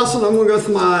 my last one, I'm going to go with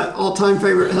my all-time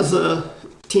favorite. As a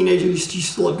teenager, used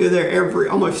to love to go there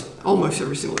almost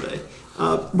every single day.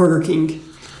 Burger King.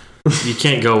 You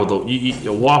can't go with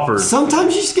a Whopper.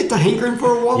 Sometimes you just get the hankering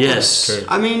for a Whopper. Yes.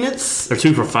 I mean, it's... They're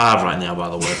 2 for $5 right now, by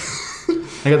the way.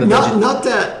 I got the Not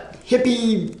that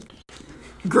hippie...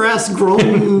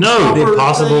 grass-grown No, the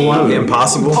Impossible Whopper. The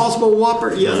Impossible? Impossible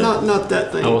Whopper. Yeah, not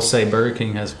that thing. I will say Burger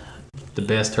King has the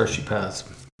best Hershey pies.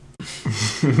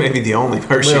 Maybe the only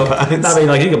Hershey pies. I mean,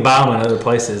 like, you can buy them in other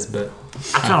places, but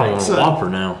I kind of want a So- Whopper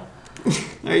now.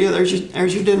 There you go.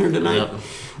 There's your dinner tonight. Yep.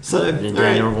 So, And all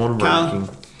Daniel right, going to Kyle, Burger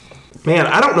King. Man,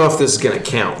 I don't know if this is going to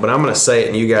count, but I'm going to say it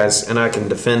and you guys, and I can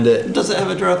defend it. does it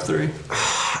have a drive-through?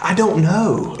 I don't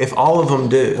know if all of them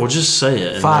do. Well, just say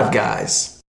it. and Five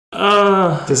Guys.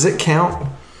 then- Does it count?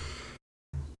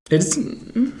 it's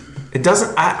It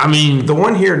doesn't. I mean, The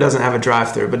one here doesn't have a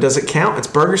drive-through, but does it count? It's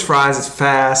burgers, fries, it's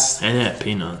fast. and that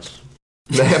peanuts.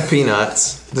 They have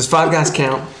peanuts. Does Five Guys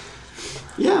count?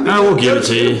 Yeah, I mean, We'll give it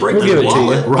to you. Break give your it to you.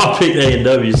 wallet. Rob picked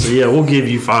A&W, so yeah, we'll give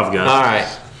you Five Guys. All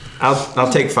right.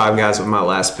 I'll take Five Guys with my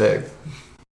last pick.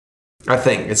 I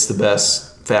think it's the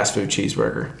best fast food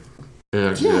cheeseburger.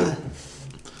 Yeah. Yeah.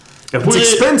 If It's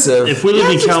expensive. If we live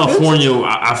in it's California,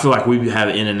 I feel like we have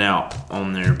In-N-Out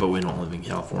on there, but we don't live in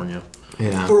California.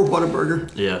 Yeah. Or Whataburger.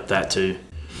 Yeah, that too.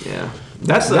 Yeah.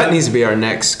 That needs to be our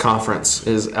next conference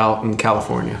is out in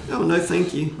California. Oh, no,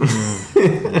 thank you.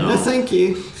 No, thank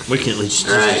you. We can at least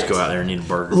All right. just go out there and eat a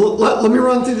burger. Let me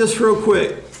run through this real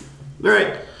quick. All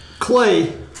right.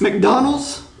 Clay,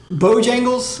 McDonald's,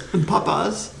 Bojangles, and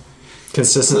Popeyes.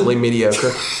 Consistently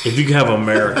mediocre. If you could have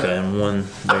America in one,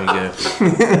 there you go.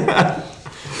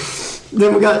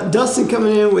 Then we got Dustin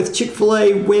coming in with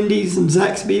Chick-fil-A, Wendy's, and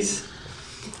Zaxby's.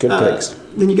 Good picks.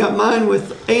 Then you got mine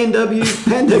with A&W,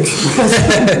 Panda Express,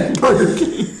 and Burger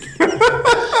King.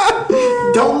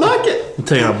 Don't knock it. I'm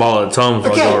taking a ball at a time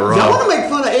before Okay, I go y'all around. want to make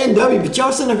fun of A&W, but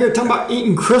y'all sitting up here talking about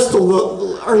eating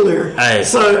Crystal earlier. Hey.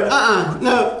 So,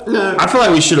 no. I feel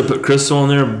like we should have put Crystal on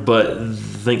there, but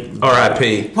think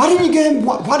R.I.P. Why didn't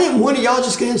one of y'all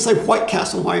just go ahead and say White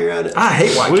Castle while you're at it? I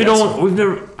hate White we Castle. don't. We've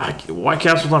never. White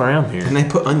Castle's not around here. And they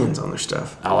put onions on their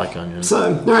stuff. I like onions.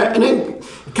 So, all right, and then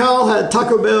Kyle had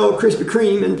Taco Bell, Krispy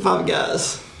Kreme, and Five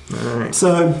Guys. All right.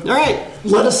 So, all right,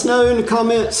 let us know in the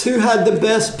comments who had the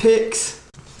best picks.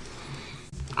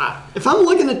 If I'm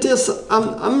looking at this,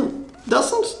 I'm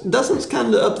Dustin's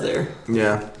kind of up there.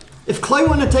 Yeah. If Clay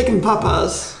wouldn't have taken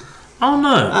Popeyes, I don't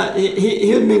know.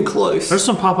 he would have been close. There's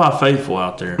some Popeye faithful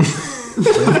out there. All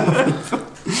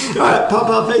right,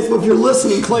 Popeye faithful, if you're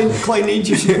listening, Clay needs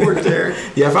your support there.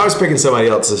 Yeah, if I was picking somebody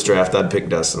else's draft, I'd pick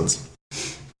Dustin's.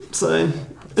 So,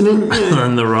 and then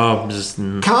And the Rob just.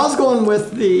 Kyle's going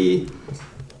with the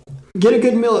get a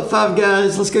good meal at Five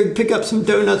Guys. Let's go pick up some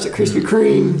donuts at Krispy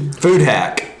Kreme. Food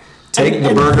hack. Take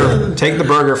the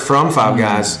burger from Five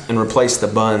Guys and replace the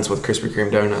buns with Krispy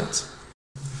Kreme donuts.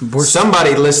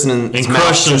 Somebody listening And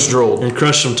mouth just drooled. And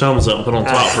crush some Tums up and put on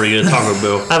top for you, Taco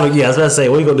Bell. I was about to say,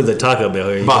 we go do the Taco Bell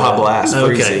here. Baja Blast.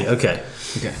 Okay, Freezy. okay.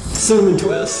 Cinnamon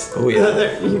twist. Oh, yeah.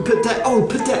 There, you put that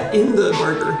in the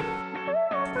burger.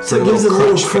 So For it a gives it a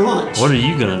little little crunch. What are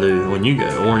you gonna do when you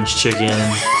go? Orange chicken,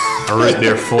 a root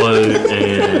beer float,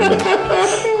 and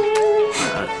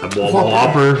a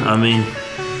Whopper. I mean,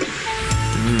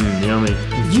 yummy.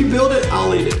 You build it,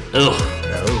 I'll eat it. Ugh.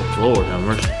 Oh, Lord have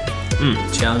mercy.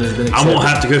 Challenge has been I accepted. won't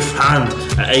have to go find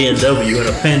an A&W and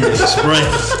a Panda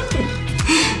Express.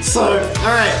 So,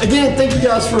 all right. Again, thank you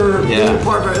guys for being a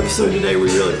part of our episode today. We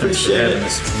really appreciate it.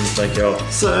 Thank y'all.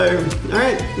 So, all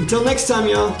right. Until next time,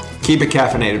 y'all. Keep it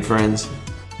caffeinated, friends.